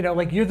 you know,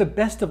 like you're the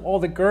best of all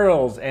the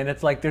girls. And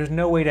it's like, there's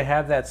no way to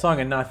have that song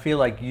and not feel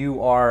like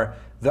you are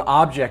the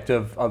object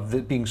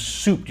of being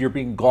souped. You're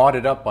being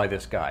gauded up by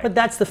this guy. But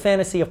that's the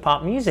fantasy of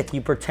pop music. You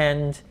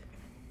pretend,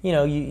 you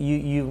know,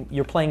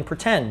 you're playing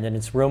pretend, and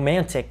it's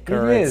romantic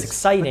or it's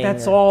exciting.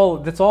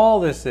 But that's all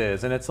this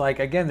is. And it's like,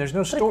 again, there's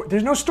no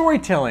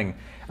storytelling.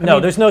 I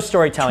mean, there's no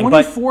storytelling.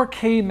 24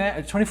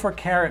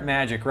 Karat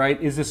Magic,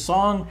 right, is a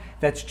song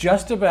that's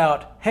just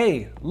about,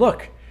 hey,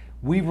 look,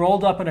 we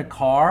rolled up in a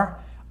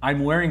car.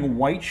 I'm wearing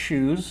white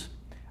shoes.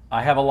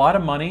 I have a lot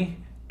of money.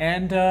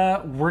 And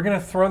we're going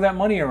to throw that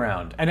money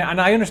around. And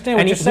I understand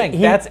what you're saying.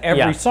 That's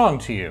every song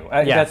to you.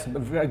 That's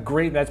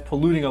great. That's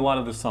polluting a lot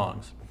of the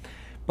songs.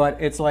 But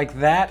it's like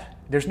that.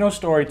 There's no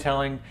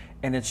storytelling.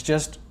 And it's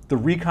just the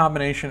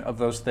recombination of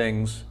those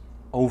things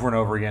over and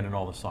over again in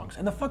all the songs.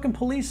 And the fucking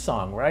Police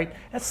song, right?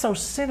 That's so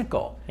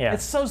cynical. Yeah.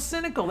 It's so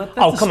cynical.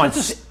 Come on.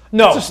 It's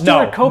a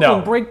Stuart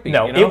Copeland breakbeat.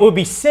 No, you know? It would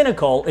be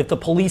cynical if the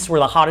Police were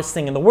the hottest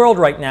thing in the world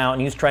right now and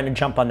he was trying to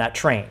jump on that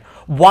train.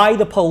 Why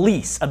the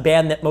Police, a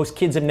band that most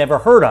kids have never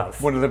heard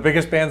of? One of the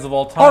biggest bands of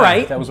all time. All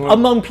right,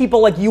 among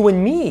people like you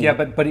and me. Yeah,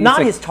 but not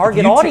like, his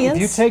target audience.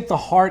 If you take the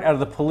heart out of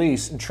the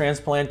Police and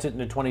transplant it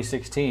into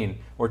 2016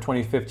 or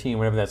 2015,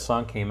 whenever that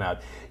song came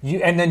out,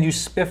 and then you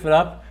spiff it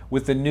up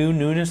with the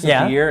newness of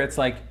the year, it's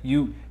like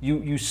you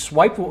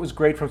swiped what was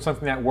great from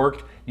something that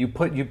worked. You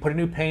put a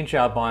new paint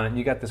job on it, and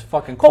you got this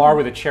fucking car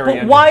with a cherry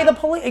engine. But why the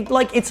Police?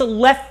 Like, it's a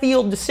left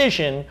field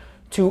decision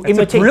to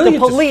imitate the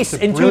Police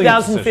in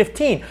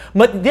 2015.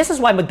 But this is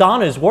why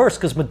Madonna is worse,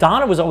 because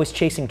Madonna was always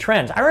chasing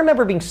trends. I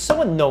remember being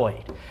so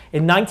annoyed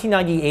in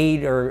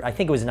 1998, or I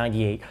think it was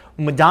 98,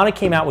 Madonna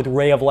came out with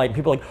Ray of Light, and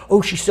people were like,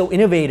 oh, she's so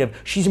innovative.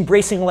 She's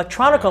embracing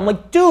electronica. I'm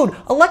like, dude,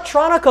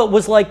 electronica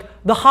was like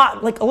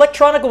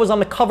electronica was on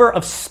the cover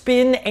of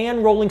Spin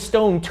and Rolling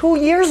Stone 2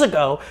 years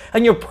ago,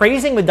 and you're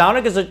praising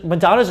Madonna because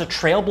Madonna's a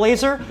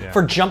trailblazer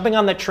for jumping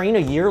on that train a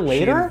year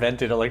later? She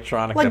invented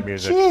electronica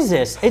music.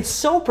 Jesus, it's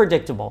so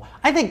predictable.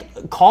 I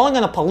think calling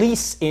on the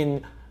Police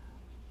in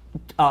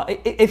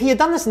if he had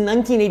done this in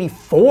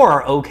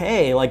 1984,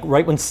 okay, like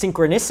right when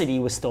Synchronicity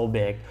was still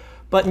big.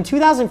 But in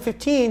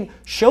 2015,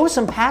 shows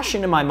some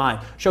passion in my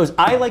mind. Shows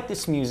I like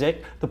this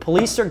music, the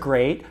Police are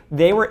great,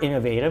 they were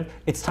innovative,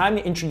 it's time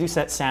to introduce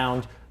that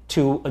sound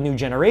to a new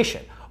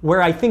generation.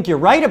 Where I think you're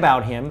right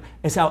about him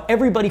is how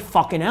everybody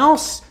fucking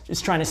else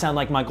is trying to sound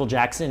like Michael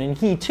Jackson, and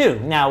he too.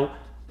 Now,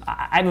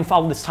 I haven't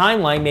followed this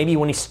timeline. Maybe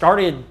when he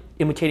started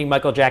imitating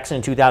Michael Jackson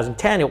in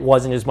 2010, it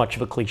wasn't as much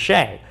of a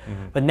cliche.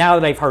 Mm-hmm. But now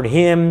that I've heard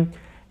him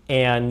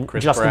and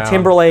Justin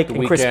Timberlake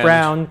and Chris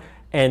Brown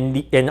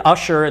and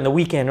Usher and The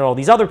Weeknd and all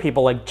these other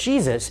people, like,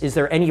 Jesus, is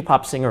there any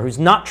pop singer who's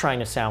not trying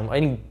to sound,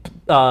 any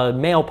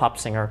male pop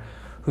singer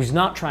who's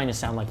not trying to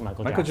sound like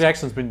Michael Jackson? Michael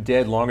Jackson's been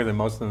dead longer than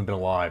most of them have been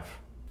alive.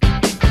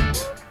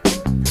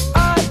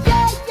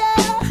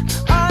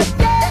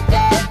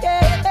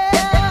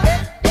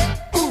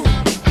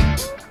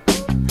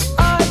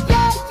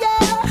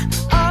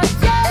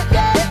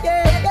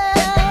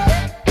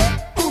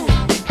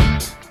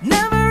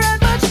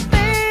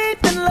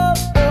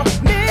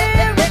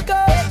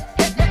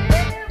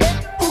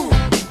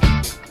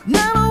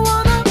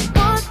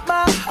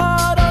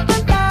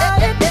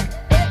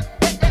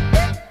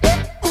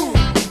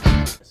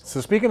 So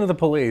speaking of the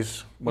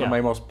Police, one of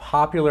my most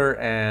popular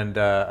and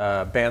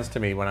bands to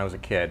me when I was a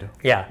kid.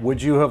 Yeah.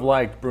 Would you have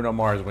liked Bruno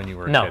Mars when you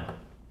were a kid? No.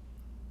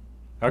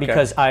 Okay.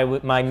 Because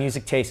my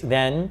music taste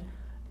then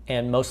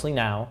and mostly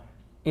now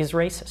is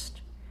racist,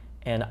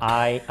 and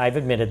I've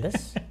admitted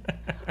this.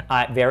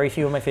 Very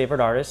few of my favorite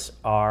artists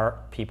are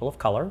people of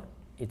color.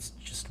 It's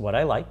just what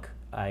I like.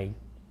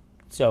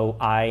 So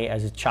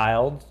as a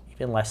child,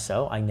 even less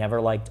so. I never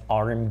liked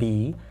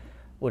R&B,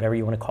 whatever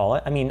you want to call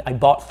it. I mean, I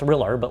bought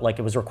Thriller, but like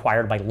it was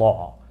required by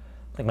law.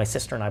 Like my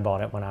sister and I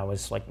bought it when I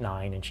was like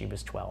 9 and she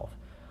was 12.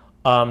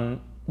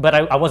 But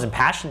I wasn't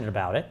passionate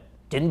about it.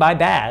 Didn't buy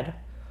Bad.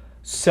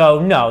 So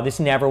no, this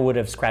never would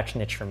have scratched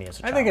an itch for me as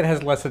a child. I think it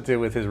has less to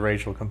do with his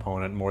racial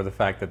component, more the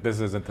fact that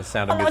this isn't the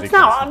Sound of Music. It's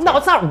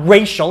not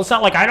racial. It's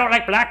not like I don't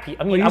like black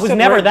people. I mean, I was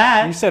never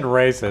that. You said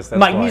racist. That's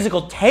My why.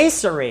 musical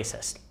tastes are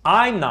racist.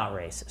 I'm not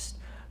racist.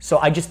 So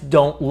I just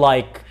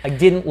I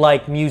didn't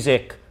like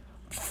music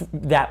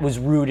that was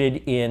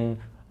rooted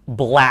in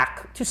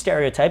black, to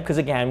stereotype, because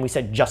again, we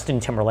said Justin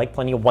Timberlake,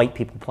 plenty of white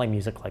people play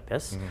music like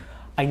this. Mm-hmm.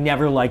 I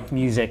never liked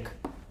music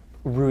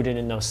rooted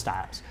in those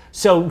styles.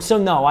 So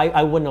no,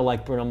 I wouldn't have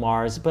liked Bruno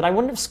Mars, but I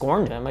wouldn't have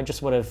scorned him. I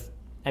just would have,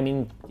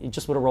 it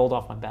just would have rolled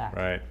off my back.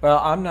 Right.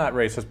 Well, I'm not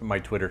racist, but my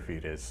Twitter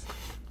feed is.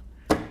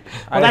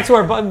 Well, that's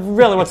where,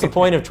 really, what's the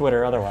point of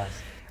Twitter otherwise?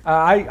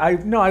 I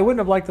wouldn't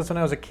have liked this when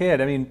I was a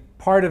kid. I mean,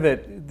 part of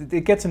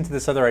it gets into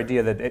this other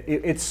idea that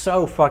it's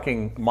so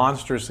fucking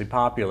monstrously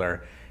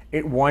popular,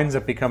 it winds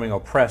up becoming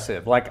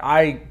oppressive. Like,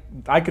 I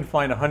could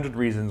find 100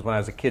 reasons when I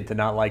was a kid to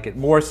not like it,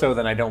 more so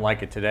than I don't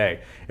like it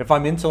today. If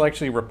I'm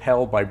intellectually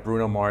repelled by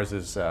Bruno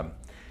Mars's,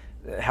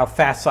 how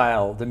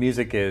facile the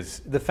music is,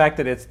 the fact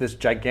that it's this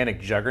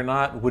gigantic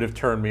juggernaut would have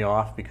turned me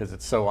off because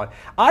it's so...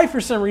 I,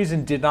 for some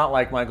reason, did not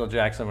like Michael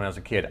Jackson when I was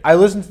a kid. I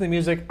listened to the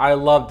music, I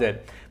loved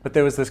it, but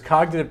there was this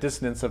cognitive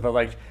dissonance of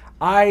like,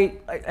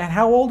 and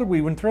how old are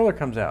we when Thriller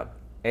comes out?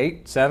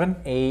 8, 7?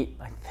 8.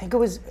 I think it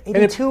was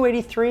 82,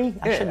 83.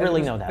 I should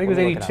really know that. I think it was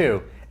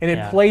 82. And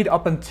it played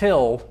up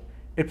until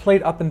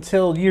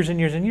years and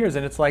years and years.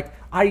 And it's like,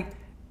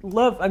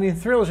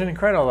 Thriller's an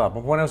incredible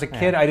album. When I was a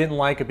kid, I didn't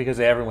like it because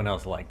everyone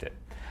else liked it.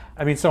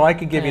 I mean, so I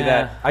can give you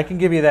that. I can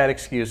give you that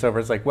excuse over.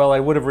 It's like, well, I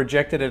would have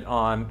rejected it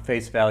on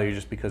face value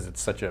just because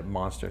it's such a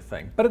monster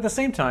thing. But at the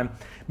same time,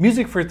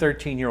 music for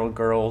 13-year-old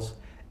girls.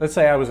 Let's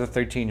say I was a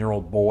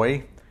 13-year-old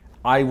boy.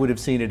 I would have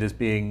seen it as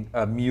being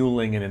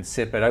mewling and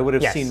insipid. I would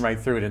have seen right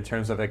through it in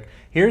terms of like,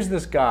 here's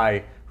this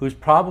guy who's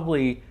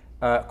probably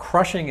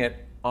crushing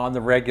it on the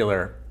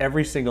regular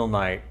every single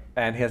night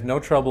and has no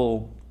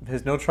trouble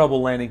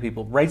landing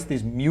people. Writes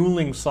these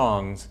mewling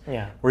songs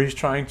where he's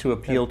trying to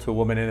appeal to a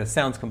woman, and it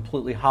sounds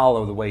completely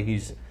hollow the way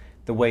he's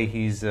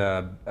just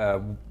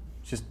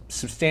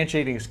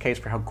substantiating his case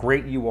for how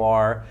great you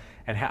are.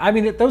 And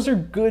those are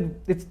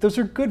good. Those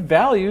are good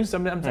values.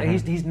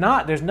 He's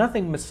not. There's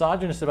nothing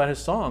misogynist about his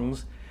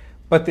songs,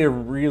 but they're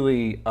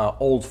really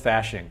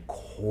old-fashioned,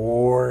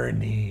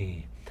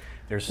 corny.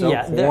 They're so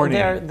corny.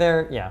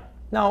 They're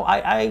No,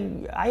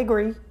 I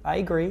agree.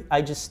 I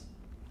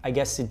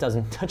guess it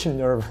doesn't touch a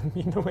nerve in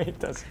me the way it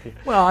does.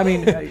 Well, I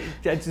mean,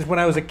 when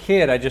I was a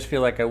kid, I just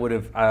feel like I would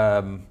have,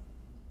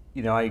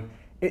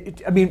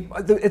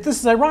 this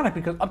is ironic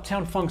because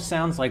Uptown Funk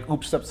sounds like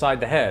Oops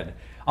Upside the Head.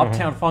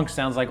 Uptown Funk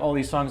sounds like all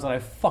these songs that I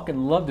fucking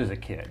loved as a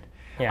kid.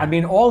 Yeah. I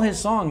mean, all his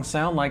songs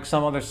sound like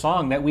some other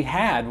song that we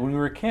had when we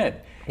were a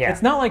kid. Yeah.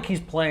 It's not like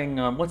he's playing,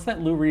 what's that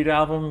Lou Reed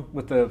album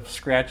with the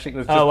scratching?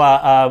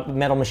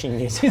 Metal Machine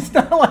Music. It's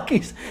not like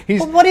he's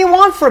well, what do you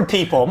want from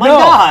people? My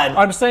God.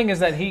 I'm saying is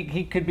that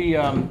he could be,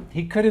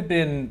 he could have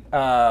been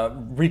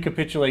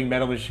recapitulating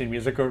Metal Machine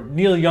Music, or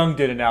Neil Young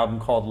did an album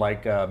called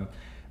like,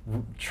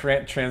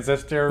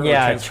 Transistor,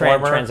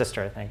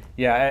 Transistor, I think.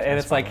 Yeah, and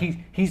it's like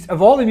he's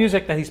of all the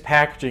music that he's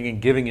packaging and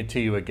giving it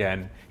to you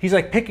again, he's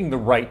like picking the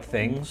right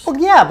things. Well,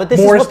 yeah, but this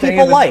is what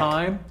people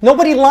like.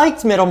 Nobody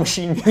liked Metal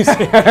Machine Music.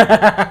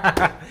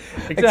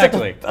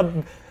 Exactly.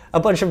 A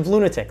bunch of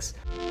lunatics.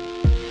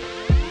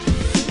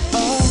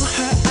 Oh,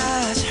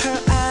 her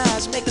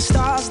eyes make the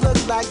stars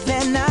look like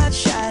they're not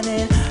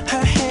shining.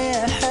 Her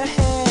hair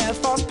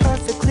falls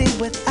perfectly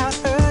without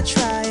her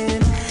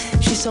trying.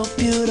 She's so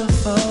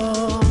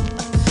beautiful.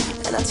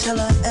 I tell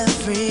her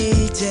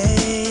every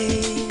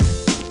day.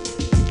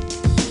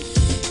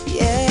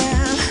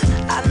 Yeah,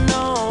 I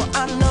know.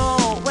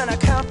 When I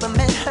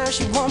compliment her,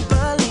 she won't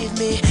believe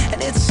me,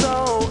 and it's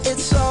so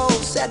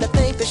sad to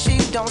think that she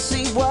don't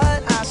see what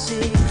I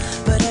see.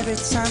 But every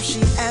time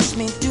she asks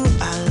me, do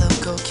I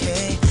look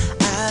okay?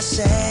 I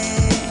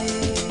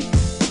say,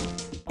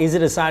 is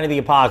it a sign of the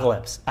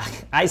apocalypse?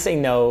 I say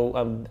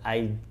no.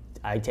 I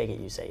take it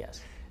you say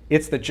yes.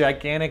 It's the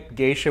gigantic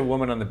geisha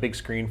woman on the big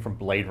screen from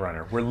Blade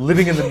Runner. We're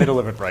living in the middle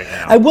of it right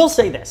now. I will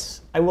say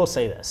this.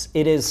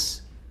 It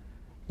is,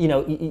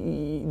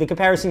 the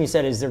comparison you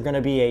said is there going to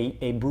be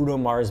a Bruno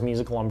Mars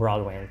musical on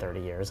Broadway in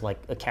 30 years,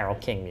 like a Carole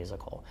King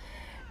musical.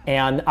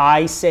 And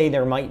I say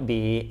there might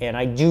be, and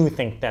I do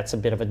think that's a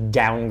bit of a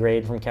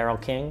downgrade from Carole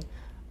King,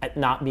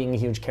 not being a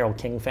huge Carole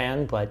King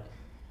fan, but,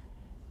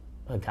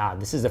 oh God,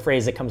 this is the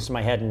phrase that comes to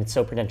my head, and it's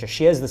so pretentious.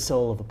 She has the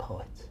soul of a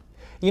poet.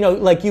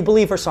 Like you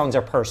believe her songs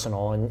are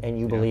personal, and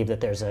you believe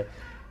that there's a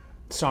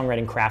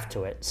songwriting craft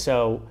to it.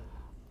 So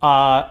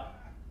I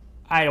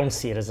don't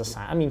see it as a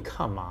sign. I mean,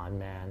 come on,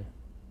 man.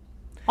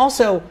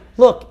 Also,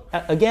 look,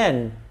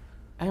 again,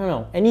 I don't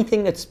know,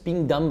 anything that's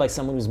being done by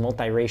someone who's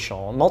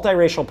multiracial. A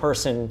multiracial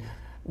person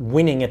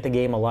winning at the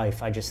game of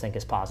life, I just think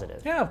is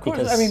positive. Yeah, of course.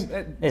 Because I mean,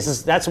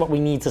 that's what we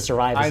need to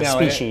survive as a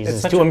species, it's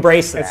is such to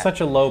embrace that. It's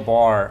such a low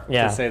bar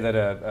Yeah. to say that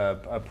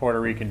a Puerto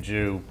Rican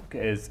Jew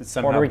is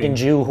somehow Puerto Rican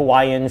Jew,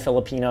 Hawaiian,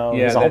 Filipino,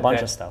 there's a whole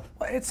bunch of stuff.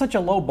 It's such a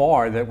low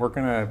bar that we're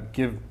going to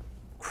give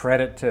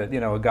credit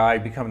to a guy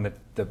becoming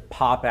the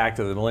pop act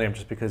of the millennium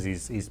just because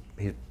he's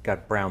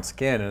got brown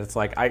skin, and it's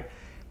like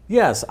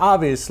yes,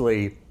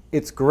 obviously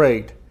it's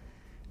great.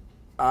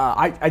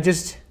 I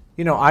just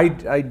I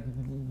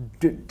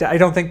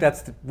don't think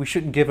we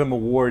shouldn't give him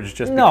awards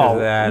just because of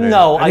that.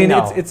 No, I mean,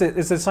 know. it's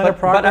a sign of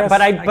progress.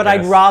 But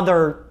I'd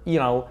rather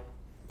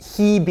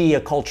he be a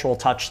cultural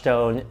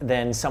touchstone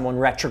than someone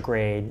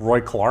retrograde.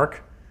 Roy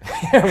Clark.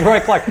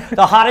 Roy Clark,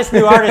 the hottest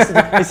new artist.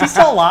 Is he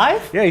still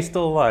alive? Yeah, he's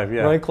still alive.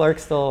 Yeah. Roy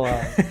Clark's still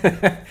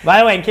alive. By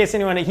the way, in case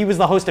anyone, he was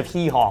the host of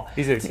Hee Haw.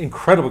 He's an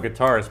incredible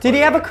guitarist. Did he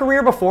have a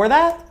career before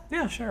that?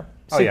 Yeah, sure.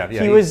 So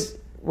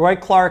Roy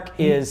Clark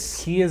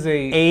is. He is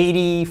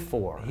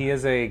 84. He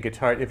is a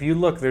guitar. If you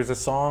look, there's a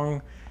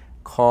song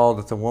called,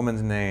 it's a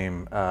woman's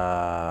name.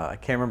 I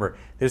can't remember.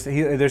 There's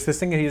this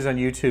thing that he does on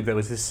YouTube that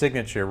was his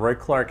signature. Roy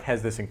Clark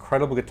has this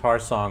incredible guitar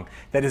song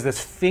that is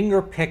this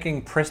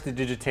finger-picking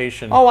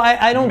prestidigitation. Oh,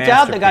 I don't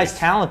doubt the guy's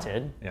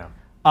talented. Yeah.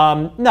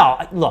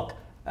 No, look,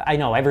 I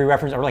know every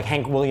reference, or like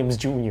Hank Williams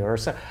Jr.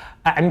 So,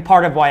 I mean,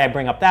 part of why I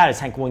bring up that is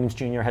Hank Williams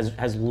Jr.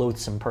 has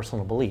loathsome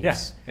personal beliefs.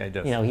 Yes, yeah, he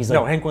does. He's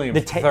like Hank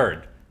Williams III.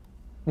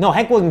 No,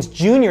 Hank Williams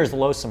Jr. is the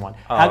loathsome one.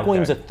 Hank okay.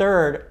 Williams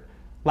III,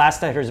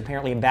 last I heard, is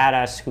apparently a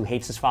badass who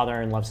hates his father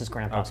and loves his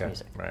grandpa's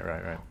music.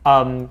 Right.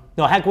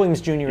 No, Hank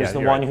Williams Jr. is the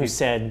one who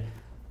said...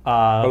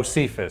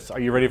 Josephus, are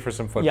you ready for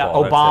some football?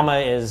 Yeah,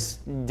 Obama is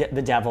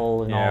the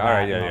devil and all that. All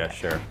right, yeah,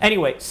 sure.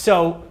 Anyway,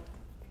 so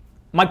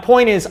my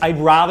point is I'd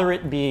rather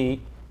it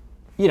be,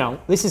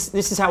 this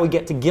is how we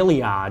get to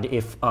Gilead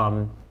if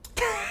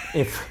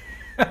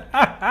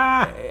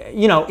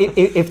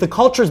the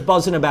culture's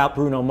buzzing about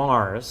Bruno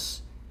Mars,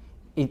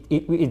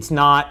 it's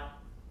not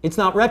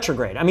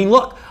retrograde. I mean,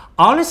 look,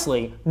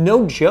 honestly,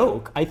 no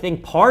joke. I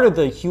think part of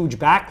the huge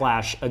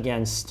backlash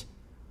against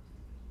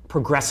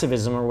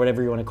progressivism, or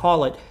whatever you want to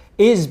call it,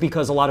 is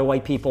because a lot of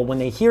white people, when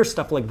they hear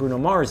stuff like Bruno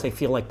Mars, they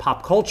feel like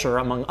pop culture,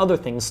 among other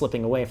things,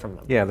 slipping away from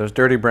them. Yeah, those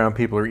dirty brown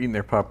people are eating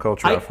their pop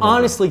culture I out from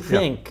honestly them.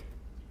 think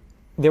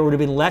there would have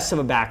been less of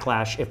a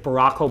backlash if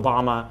Barack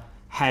Obama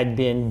had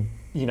been,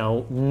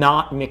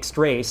 not mixed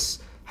race,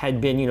 had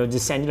been,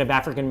 descendant of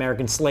African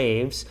American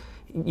slaves.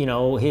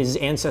 His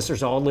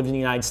ancestors all lived in the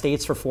United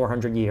States for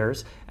 400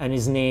 years, and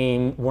his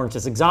name weren't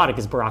as exotic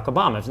as Barack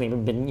Obama. His name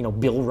had been,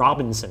 Bill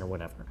Robinson or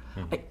whatever.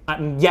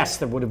 Yes,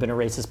 there would have been a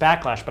racist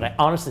backlash, but I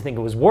honestly think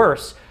it was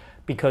worse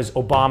because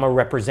Obama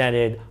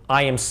represented,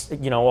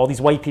 all these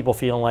white people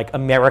feeling like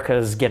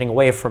America's getting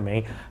away from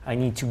me. I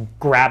need to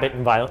grab it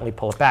and violently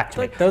pull it back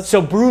to me.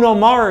 So Bruno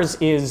Mars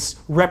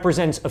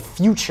represents a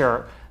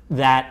future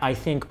that I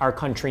think our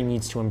country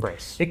needs to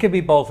embrace. It could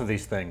be both of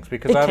these things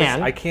because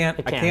I can't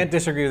It can.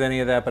 disagree with any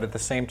of that, but at the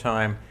same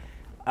time,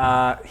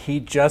 he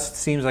just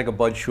seems like a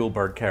Bud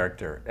Schulberg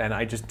character, and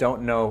I just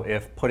don't know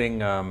if putting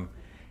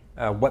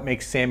What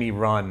Makes Sammy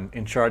Run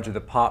in charge of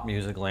the pop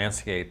music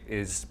landscape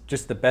is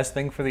just the best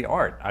thing for the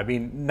art. I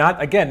mean, not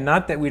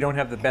that we don't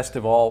have the best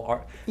of all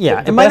art.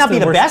 Yeah, it might not be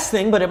the best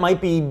thing, but it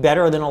might be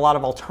better than a lot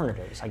of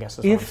alternatives, I guess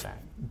is what I'm saying.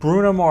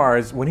 Bruno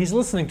Mars, when he's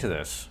listening to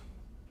this,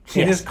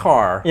 in his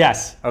car.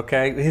 Yes.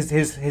 Okay, his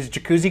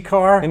jacuzzi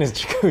car. In his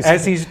jacuzzi.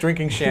 As he's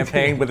drinking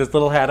champagne with his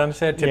little hat on his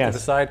head, tipped to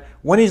the side.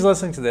 When he's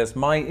listening to this,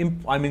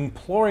 I'm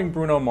imploring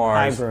Bruno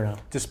Mars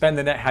to spend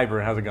the next... Hi,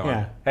 Bruno, how's it going?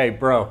 Yeah. Hey,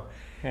 bro.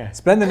 Yeah.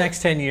 Spend the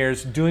next 10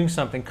 years doing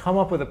something, come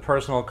up with a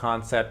personal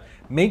concept,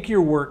 make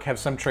your work have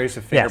some trace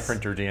of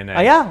fingerprint or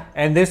DNA. Yeah.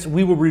 And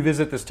we will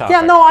revisit this topic.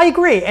 Yeah, no, I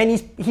agree. And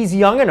he's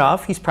young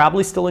enough. He's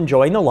probably still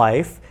enjoying the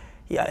life.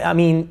 Yeah, I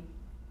mean...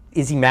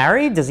 Is he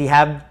married? Does he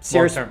have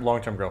serious...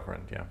 Long-term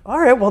girlfriend, yeah. All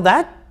right, well,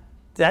 that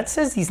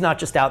says he's not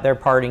just out there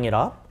partying it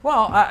up.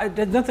 Well,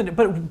 nothing,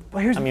 but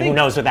here's the thing. Who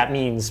knows what that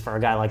means for a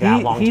guy like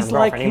that, long-term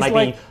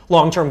girlfriend.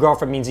 Long-term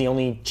girlfriend means he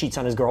only cheats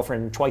on his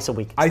girlfriend twice a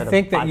week. I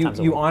think that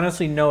you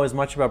honestly know as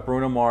much about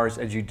Bruno Mars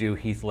as you do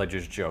Heath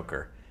Ledger's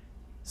Joker.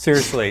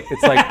 Seriously,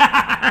 it's like...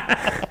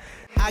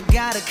 I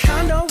got a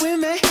condo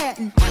in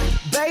Manhattan.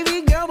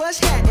 Baby girl, what's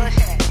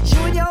happening? You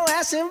and your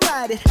ass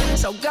invited,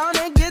 so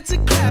gonna get to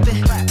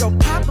clapping. Go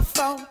pop it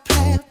for a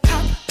plan,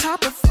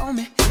 pop it for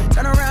me.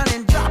 Turn around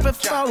and drop it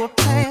for a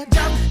plan,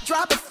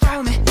 drop it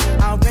for me.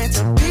 I'll rent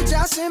a beach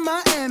house in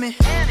Miami.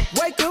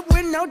 Wake up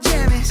with no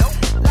jammies.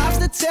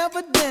 Lobster tail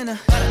for dinner.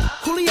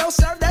 Julio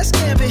served that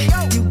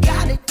scampi. You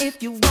got it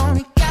if you want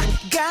it.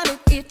 Got it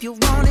if you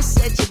want it.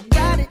 Said you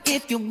got it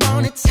if you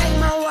want it. Take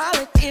my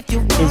wallet if you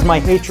want it. Is my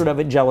hatred of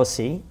it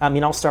jealousy? I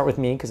mean, I'll start with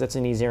me because that's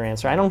an easier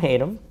answer. I don't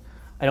hate him.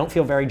 I don't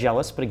feel very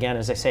jealous, but again,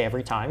 as I say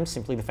every time,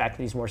 simply the fact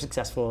that he's more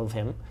successful of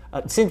him,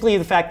 simply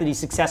the fact that he's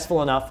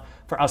successful enough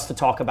for us to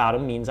talk about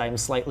him means I'm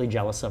slightly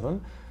jealous of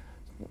him.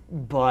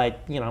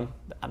 But,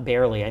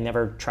 barely. I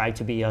never tried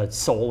to be a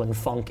soul and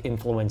funk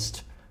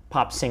influenced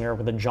pop singer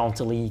with a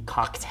jauntily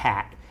cocked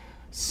hat,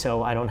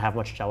 so I don't have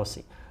much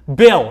jealousy.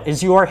 Bill,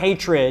 is your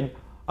hatred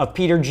of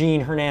Peter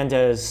Gene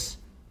Hernandez,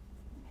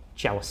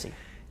 jealousy.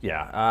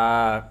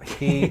 Yeah,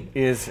 he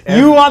is.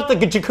 You want the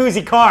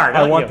jacuzzi car,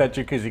 don't I want you? that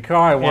jacuzzi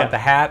car. I want Yeah. the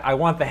hat. I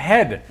want the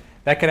head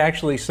that could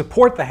actually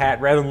support the hat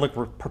rather than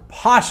look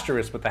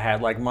preposterous with the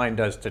hat like mine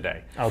does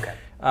today. Okay.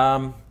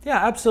 Yeah,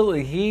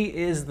 absolutely. He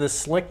is the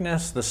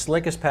slickness, the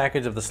slickest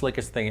package of the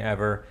slickest thing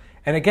ever.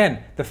 And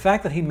again, the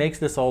fact that he makes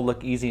this all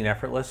look easy and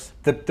effortless,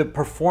 the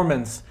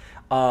performance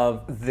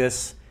of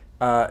this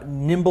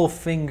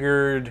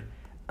nimble-fingered,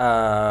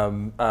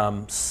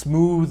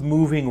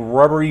 smooth-moving,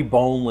 rubbery,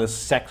 boneless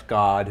sex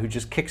god who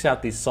just kicks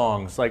out these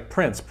songs like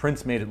Prince.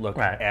 Prince made it look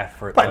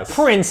effortless. But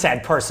Prince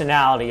had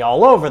personality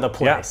all over the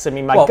place. Yeah. I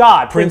mean, my Well,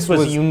 God, Prince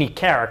was a unique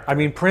character. I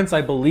mean, Prince,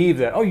 I believe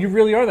that, oh, you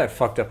really are that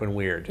fucked up and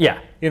weird. Yeah.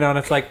 You know, and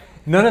it's like,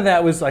 none of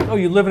that was like, oh,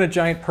 you live in a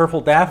giant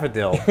purple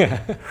daffodil.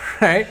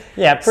 Right?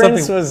 Yeah,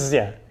 Prince Something- was,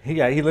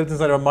 he lived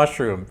inside of a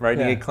mushroom, right?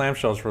 Yeah. He ate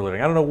clamshells for a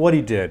living. I don't know what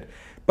he did.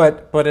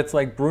 But it's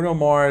like Bruno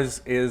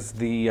Mars is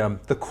the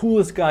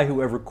coolest guy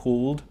who ever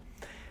cooled.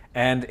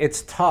 And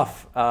it's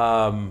tough.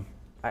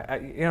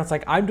 It's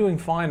like I'm doing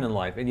fine in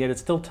life, and yet it's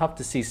still tough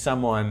to see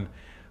someone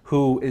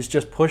who is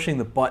just pushing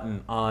the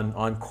button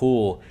on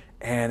cool.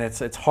 And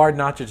it's hard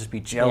not to just be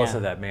jealous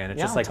of that man.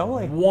 It's just like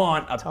totally.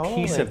 want a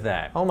piece of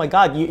that. Oh my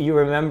God, you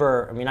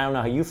remember, I mean, I don't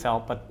know how you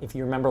felt, but if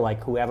you remember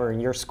like whoever in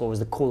your school was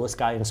the coolest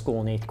guy in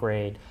school in 8th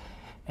grade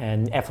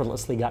and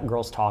effortlessly got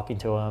girls talking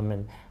to him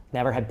and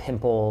never had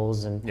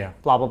pimples and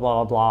blah, blah, blah,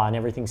 blah, blah, and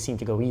everything seemed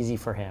to go easy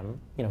for him.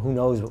 You know, who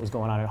knows what was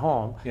going on at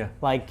home. Yeah.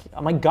 Like,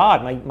 oh my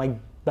God,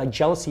 my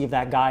jealousy of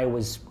that guy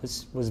was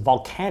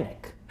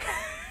volcanic.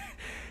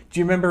 Do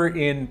you remember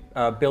in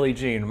Billie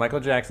Jean, Michael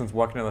Jackson's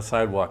walking down the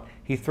sidewalk,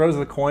 he throws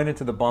the coin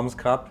into the bum's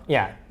cup.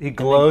 Yeah. He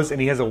glows and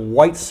he has a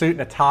white suit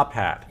and a top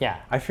hat. Yeah.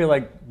 I feel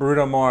like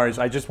Bruno Mars,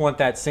 I just want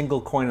that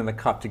single coin in the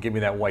cup to give me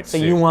that white So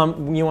suit. you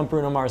want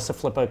Bruno Mars to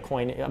flip a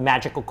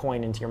magical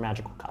coin into your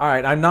magical cup. All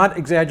right, I'm not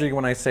exaggerating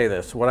when I say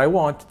this. What I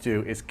want to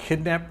do is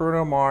kidnap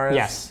Bruno Mars,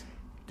 Yes.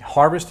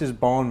 harvest his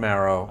bone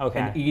marrow, Okay.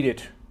 and eat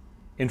it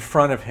in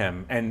front of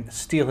him and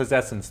steal his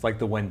essence like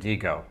the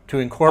Wendigo to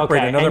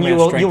incorporate another and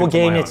man's strength you will into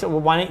gain my its.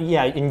 own. Why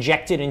don't,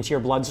 inject it into your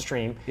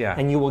bloodstream. Yeah.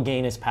 And you will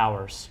gain his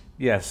powers.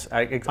 Yes,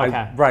 Okay.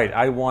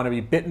 I want to be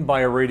bitten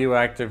by a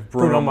radioactive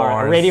Bruno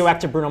Mars. A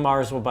radioactive Bruno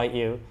Mars will bite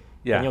you.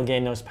 Yeah. And you'll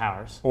gain those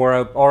powers. Or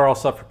I'll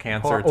suffer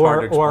cancer. It's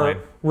hard to explain.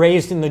 Or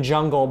raised in the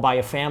jungle by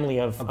a family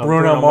of Bruno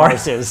Bruno Mars.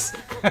 Marses,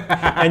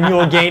 and you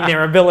will gain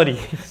their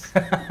abilities.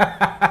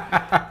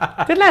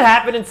 Didn't that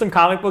happen in some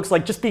comic books?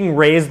 Like just being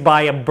raised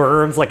by a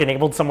birds like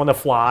enabled someone to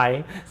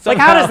fly. Like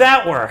how does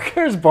that work?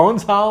 There's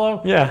Bones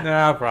Hollow? Yeah.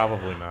 No,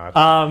 probably not.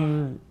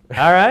 All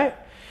right.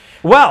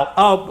 Well,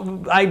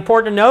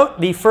 important to note,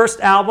 the first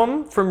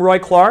album from Roy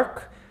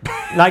Clark,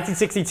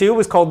 1962,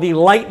 was called The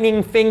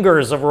Lightning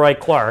Fingers of Roy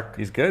Clark.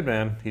 He's good,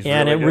 man. He's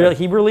And really good.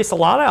 he released a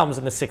lot of albums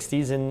in the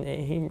 60s, and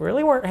he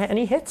really weren't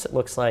any hits, it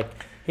looks like.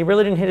 He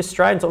really didn't hit his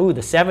stride until,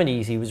 the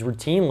 70s. He was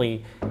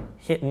routinely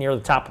hitting near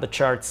the top of the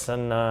charts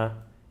in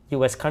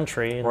U.S.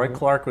 country. And Roy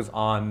Clark was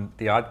on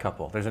The Odd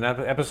Couple. There's an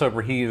episode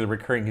where he's a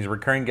recurring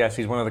guest.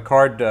 He's one of the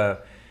card.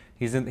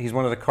 He's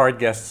one of the card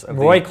guests. Of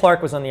Roy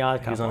Clark was on The Odd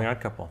Couple. He was on The Odd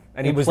Couple,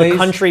 and He was the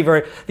country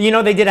very. You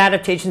know, they did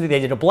adaptations. They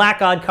did a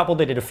black odd couple,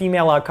 they did a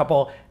female odd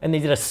couple, and they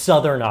did a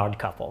southern odd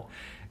couple.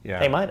 Yeah,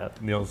 They might have.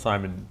 Neil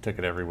Simon took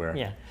it everywhere.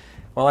 Yeah.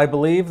 Well, I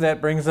believe that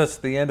brings us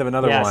to the end of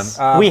another Yes.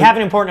 one. We have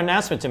an important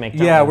announcement to make.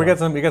 don't Yeah, we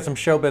we got some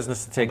show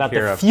business to take about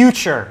care the of.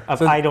 future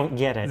of I Don't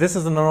Get It. This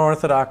is an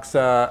unorthodox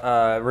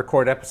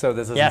record episode.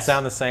 This doesn't Yes.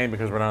 sound the same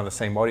because we're not on the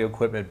same audio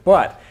equipment,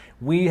 but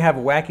we have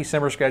a wacky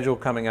summer schedule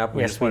coming up.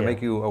 We Yes, just we want to do.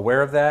 make you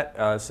aware of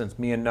that since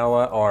me and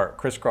Noah are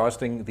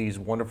crisscrossing these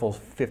wonderful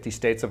 50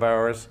 states of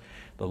ours,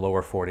 the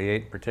lower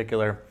 48 in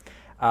particular.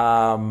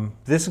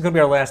 This is going to be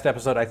our last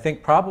episode, I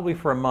think probably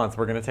for a month.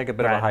 We're going to take a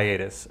bit of a Right.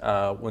 hiatus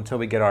until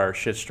we get our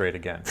shit straight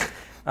again.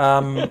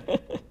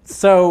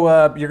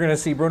 So you're going to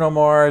see Bruno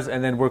Mars,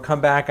 and then we'll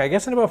come back, I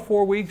guess, in about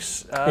 4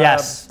 weeks,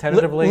 Yes.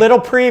 tentatively. Little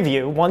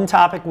preview. One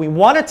topic we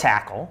want to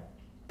tackle,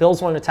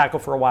 Bill's wanted to tackle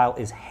for a while,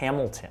 is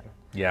Hamilton.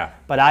 Yeah.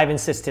 But I've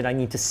insisted I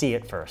need to see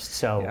it first.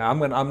 So Yeah,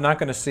 I'm not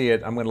going to see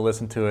it. I'm going to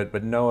listen to it.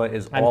 But Noah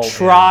is I'm all in.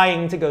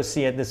 trying to go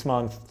see it this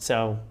month.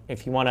 So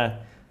if you want to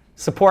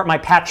support my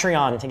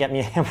Patreon to get me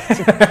a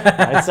Hamilton,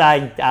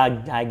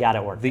 I got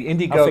it worked. The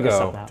I'll figure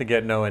something Indiegogo out. to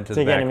get Noah into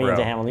the to back get me row.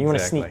 into Hamilton. You want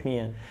to Exactly. sneak me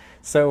in?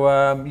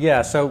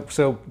 So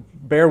so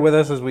bear with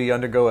us as we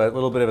undergo a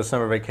little bit of a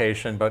summer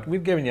vacation. But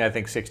we've given you, I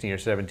think, 16 or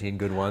 17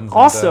 good ones. And,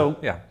 Also,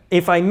 yeah.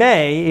 if I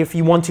may, if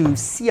you want to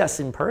see us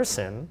in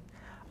person,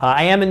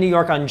 I am in New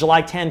York on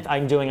July 10th.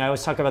 I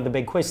always talk about the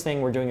big quiz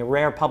thing. We're doing a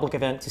rare public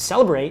event to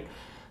celebrate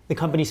the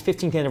company's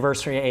 15th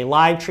anniversary, a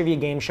live trivia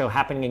game show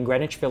happening in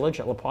Greenwich Village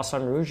at Le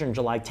Poisson Rouge on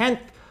July 10th,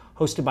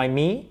 hosted by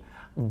me.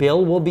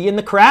 Bill will be in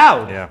the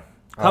crowd. Yeah.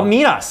 Come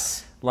meet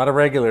us. A lot of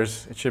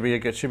regulars. It should be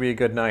a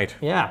good night.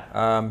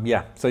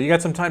 Yeah. So you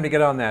got some time to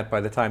get on that by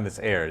the time this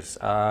airs.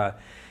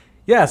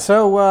 Yeah,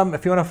 so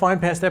if you want to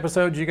find past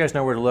episodes, you guys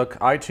know where to look.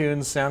 iTunes,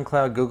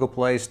 SoundCloud, Google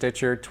Play,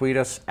 Stitcher. Tweet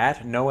us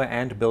at Noah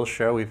and Bill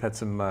Show. We've had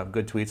some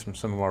good tweets from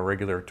some of our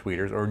regular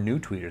tweeters, or new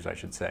tweeters, I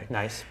should say.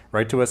 Nice.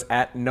 Write to us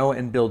at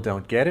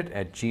noahandbilldon'tgetit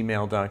at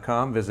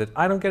gmail.com. Visit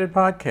I Don't Get It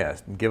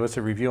Podcast and give us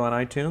a review on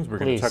iTunes. We're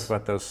going to talk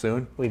about those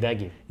soon. We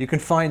beg you. You can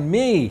find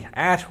me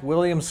at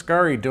William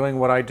Scurry doing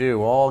what I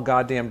do all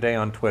goddamn day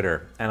on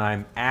Twitter. And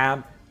I'm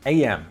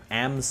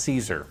Am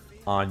Caesar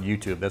on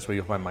YouTube. That's where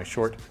you'll find my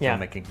short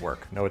filmmaking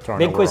work. Noah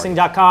Tarnow.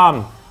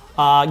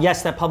 BigQuizing.com.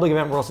 Yes, that public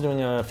event. We're also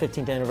doing a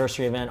 15th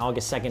anniversary event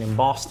August 2nd in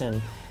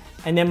Boston.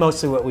 And then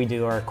mostly what we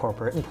do are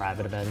corporate and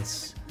private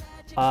events.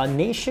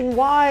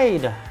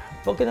 Nationwide.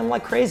 Booking them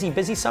like crazy.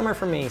 Busy summer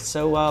for me.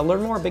 So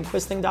learn more at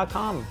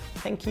BigQuizing.com.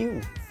 Thank you.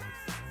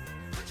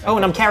 Oh,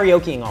 and I'm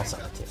karaokeing also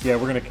too. Yeah,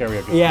 we're going to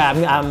karaoke. Yeah,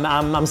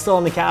 I'm still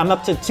on the I'm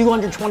up to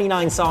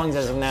 229 songs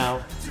as of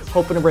now.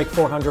 Hoping to break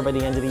 400 by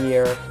the end of the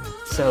year.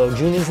 So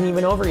June isn't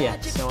even over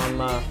yet. So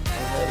I'm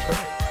ahead of the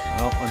curve.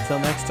 Well, until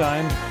next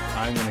time,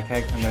 I'm going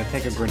to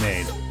take a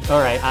grenade. All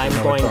right, I'm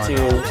going to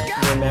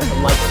remember,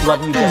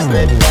 love you just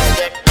then.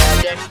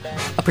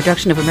 A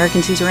production of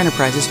American Caesar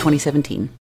Enterprises 2017.